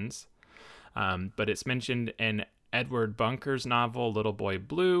Conditions. But it's mentioned in Edward Bunker's novel Little Boy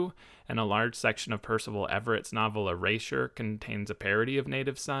Blue, and a large section of Percival Everett's novel Erasure contains a parody of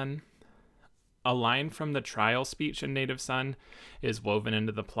Native Son. A line from the trial speech in Native Son is woven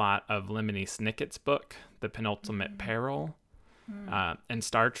into the plot of Lemony Snicket's book, The Penultimate Peril. In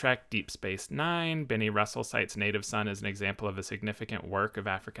Star Trek Deep Space Nine, Benny Russell cites Native Son as an example of a significant work of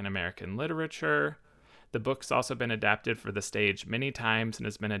African American literature. The book's also been adapted for the stage many times and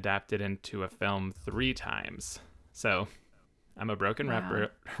has been adapted into a film 3 times. So, I'm a broken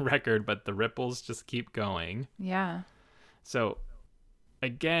record, but the ripples just keep going. Yeah. So,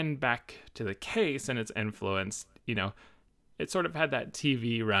 again, back to the case and its influence, it sort of had that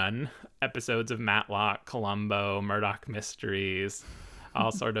TV run, episodes of Matlock, Columbo, Murdoch Mysteries,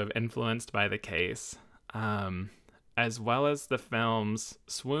 all sort of influenced by the case, as well as the films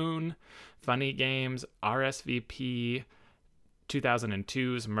Swoon, Funny Games, RSVP,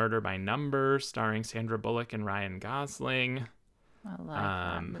 2002's Murder by Numbers, starring Sandra Bullock and Ryan Gosling. I love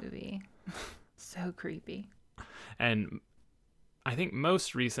that movie. So creepy. And I think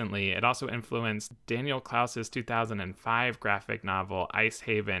most recently, it also influenced Daniel Klaus's 2005 graphic novel Ice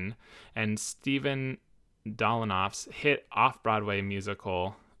Haven and Stephen Dolinoff's hit off-Broadway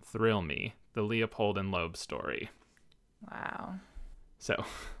musical Thrill Me, the Leopold and Loeb story. Wow. So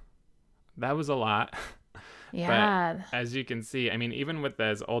that was a lot. Yeah. But as you can see, I mean, even with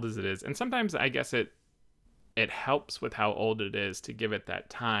as old as it is, and sometimes I guess it helps with how old it is to give it that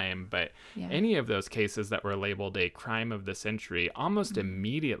time, but any of those cases that were labeled a crime of the century almost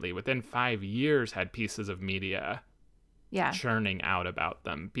immediately, within 5 years, had pieces of media churning out about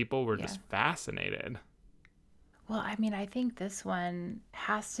them. People were just fascinated. Well, I mean, I think this one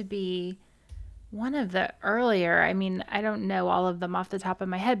has to be one of the earlier, I mean, I don't know all of them off the top of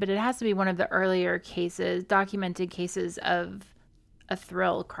my head, but it has to be one of the earlier cases, documented cases of a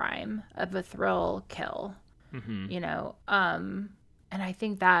thrill crime, of a thrill kill. And I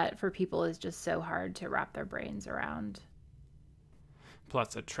think that for people is just so hard to wrap their brains around.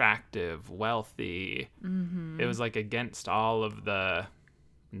 Plus attractive, wealthy. It was like against all of the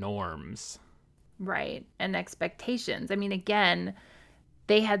norms. Right. And expectations. I mean, again,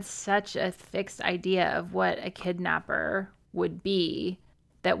 they had such a fixed idea of what a kidnapper would be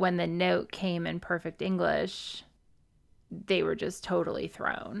that when the note came in perfect English, they were just totally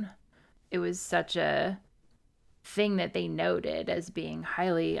thrown. It was such a thing that they noted as being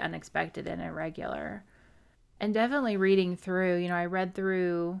highly unexpected and irregular. And definitely reading through, I read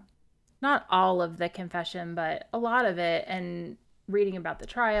through not all of the confession, but a lot of it, and reading about the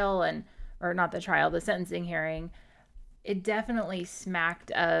trial or not the trial, the sentencing hearing, it definitely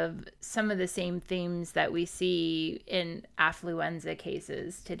smacked of some of the same themes that we see in affluenza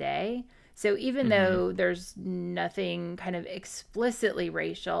cases today. So even though there's nothing kind of explicitly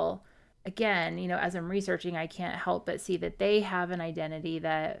racial, again, as I'm researching, I can't help but see that they have an identity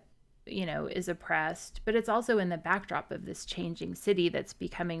that, is oppressed, but it's also in the backdrop of this changing city that's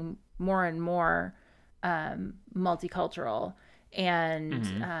becoming more and more multicultural,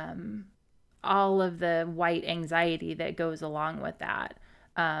 and all of the white anxiety that goes along with that.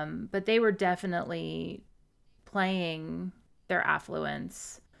 But they were definitely playing their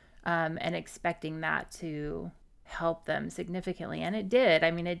affluence and expecting that to help them significantly. And it did.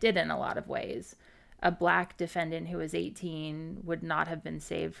 I mean, it did in a lot of ways. A Black defendant who was 18 would not have been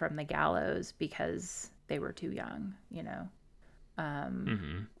saved from the gallows because they were too young,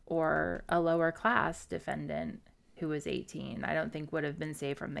 or a lower class defendant who was 18, I don't think would have been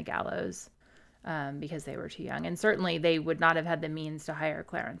saved from the gallows because they were too young. And certainly they would not have had the means to hire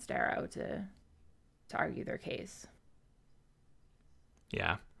Clarence Darrow to argue their case.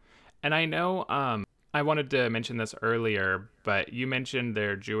 Yeah. And I know I wanted to mention this earlier, but you mentioned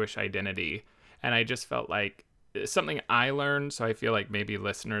their Jewish identity. And I just felt like it's something I learned, so I feel like maybe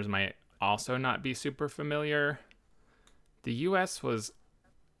listeners might also not be super familiar. The U.S. was,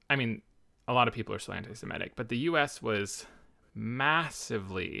 I mean, a lot of people are still anti-Semitic, but the U.S. was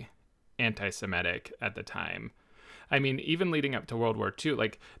massively anti-Semitic at the time. I mean, even leading up to World War II,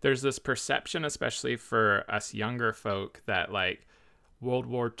 like, there's this perception, especially for us younger folk, that, like, World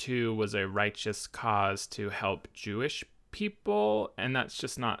War II was a righteous cause to help Jewish people, and that's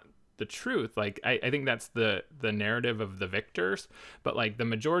just not the truth. Like, I think that's the narrative of the victors, but like the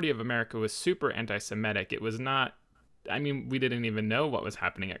majority of America was super anti-Semitic. It was not, I mean, we didn't even know what was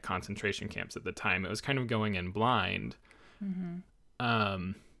happening at concentration camps at the time. It was kind of going in blind.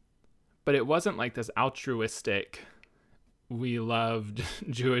 But it wasn't like this altruistic, we loved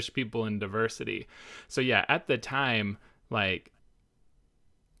Jewish people and diversity. So yeah, at the time, like,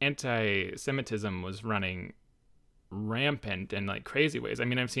 anti-Semitism was running rampant in like crazy ways. I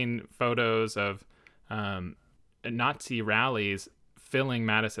mean, I've seen photos of Nazi rallies filling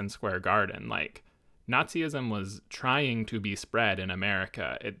Madison Square Garden. Like, Nazism was trying to be spread in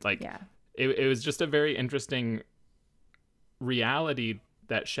America. It was just a very interesting reality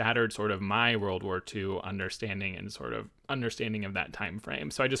that shattered sort of my World War II understanding and sort of understanding of that time frame.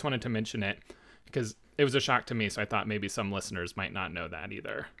 So I just wanted to mention it because it was a shock to me. So I thought maybe some listeners might not know that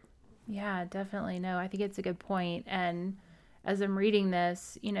either. Yeah, definitely. No, I think it's a good point. And as I'm reading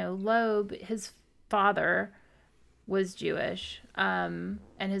this, Loeb, his father was Jewish, and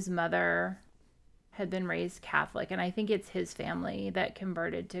his mother had been raised Catholic. And I think it's his family that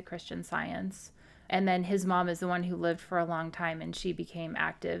converted to Christian Science. And then his mom is the one who lived for a long time, and she became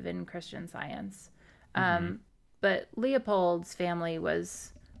active in Christian Science. But Leopold's family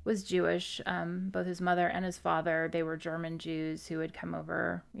was Jewish. Both his mother and his father, they were German Jews who had come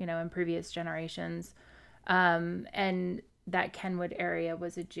over, in previous generations. And that Kenwood area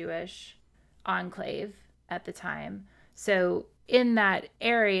was a Jewish enclave at the time. So in that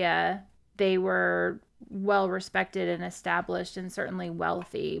area, they were well respected and established and certainly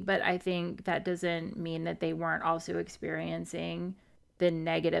wealthy. But I think that doesn't mean that they weren't also experiencing the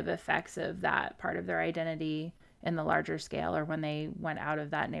negative effects of that part of their identity in the larger scale, or when they went out of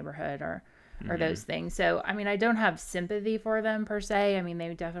that neighborhood or those things. So, I mean, I don't have sympathy for them per se. I mean,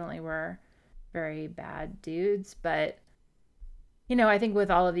 they definitely were very bad dudes, but I think with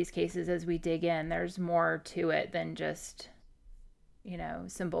all of these cases, as we dig in, there's more to it than just,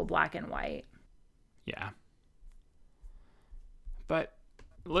 simple black and white. Yeah. But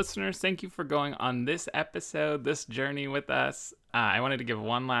listeners, thank you for going on this episode, this journey with us. I wanted to give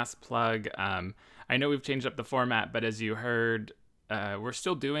one last plug. I know we've changed up the format, but as you heard, we're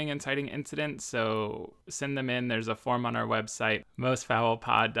still doing inciting incidents, so send them in. There's a form on our website,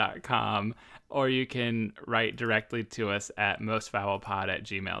 mostfoulpod.com, or you can write directly to us at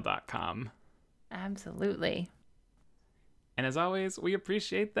mostfoulpod@gmail.com. Absolutely. And as always, we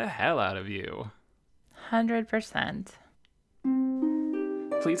appreciate the hell out of you. 100%.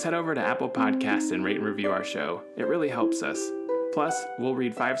 Please head over to Apple Podcasts and rate and review our show. It really helps us. Plus, we'll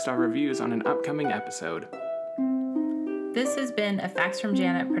read 5-star reviews on an upcoming episode. This has been a Facts from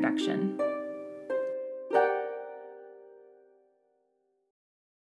Janet production.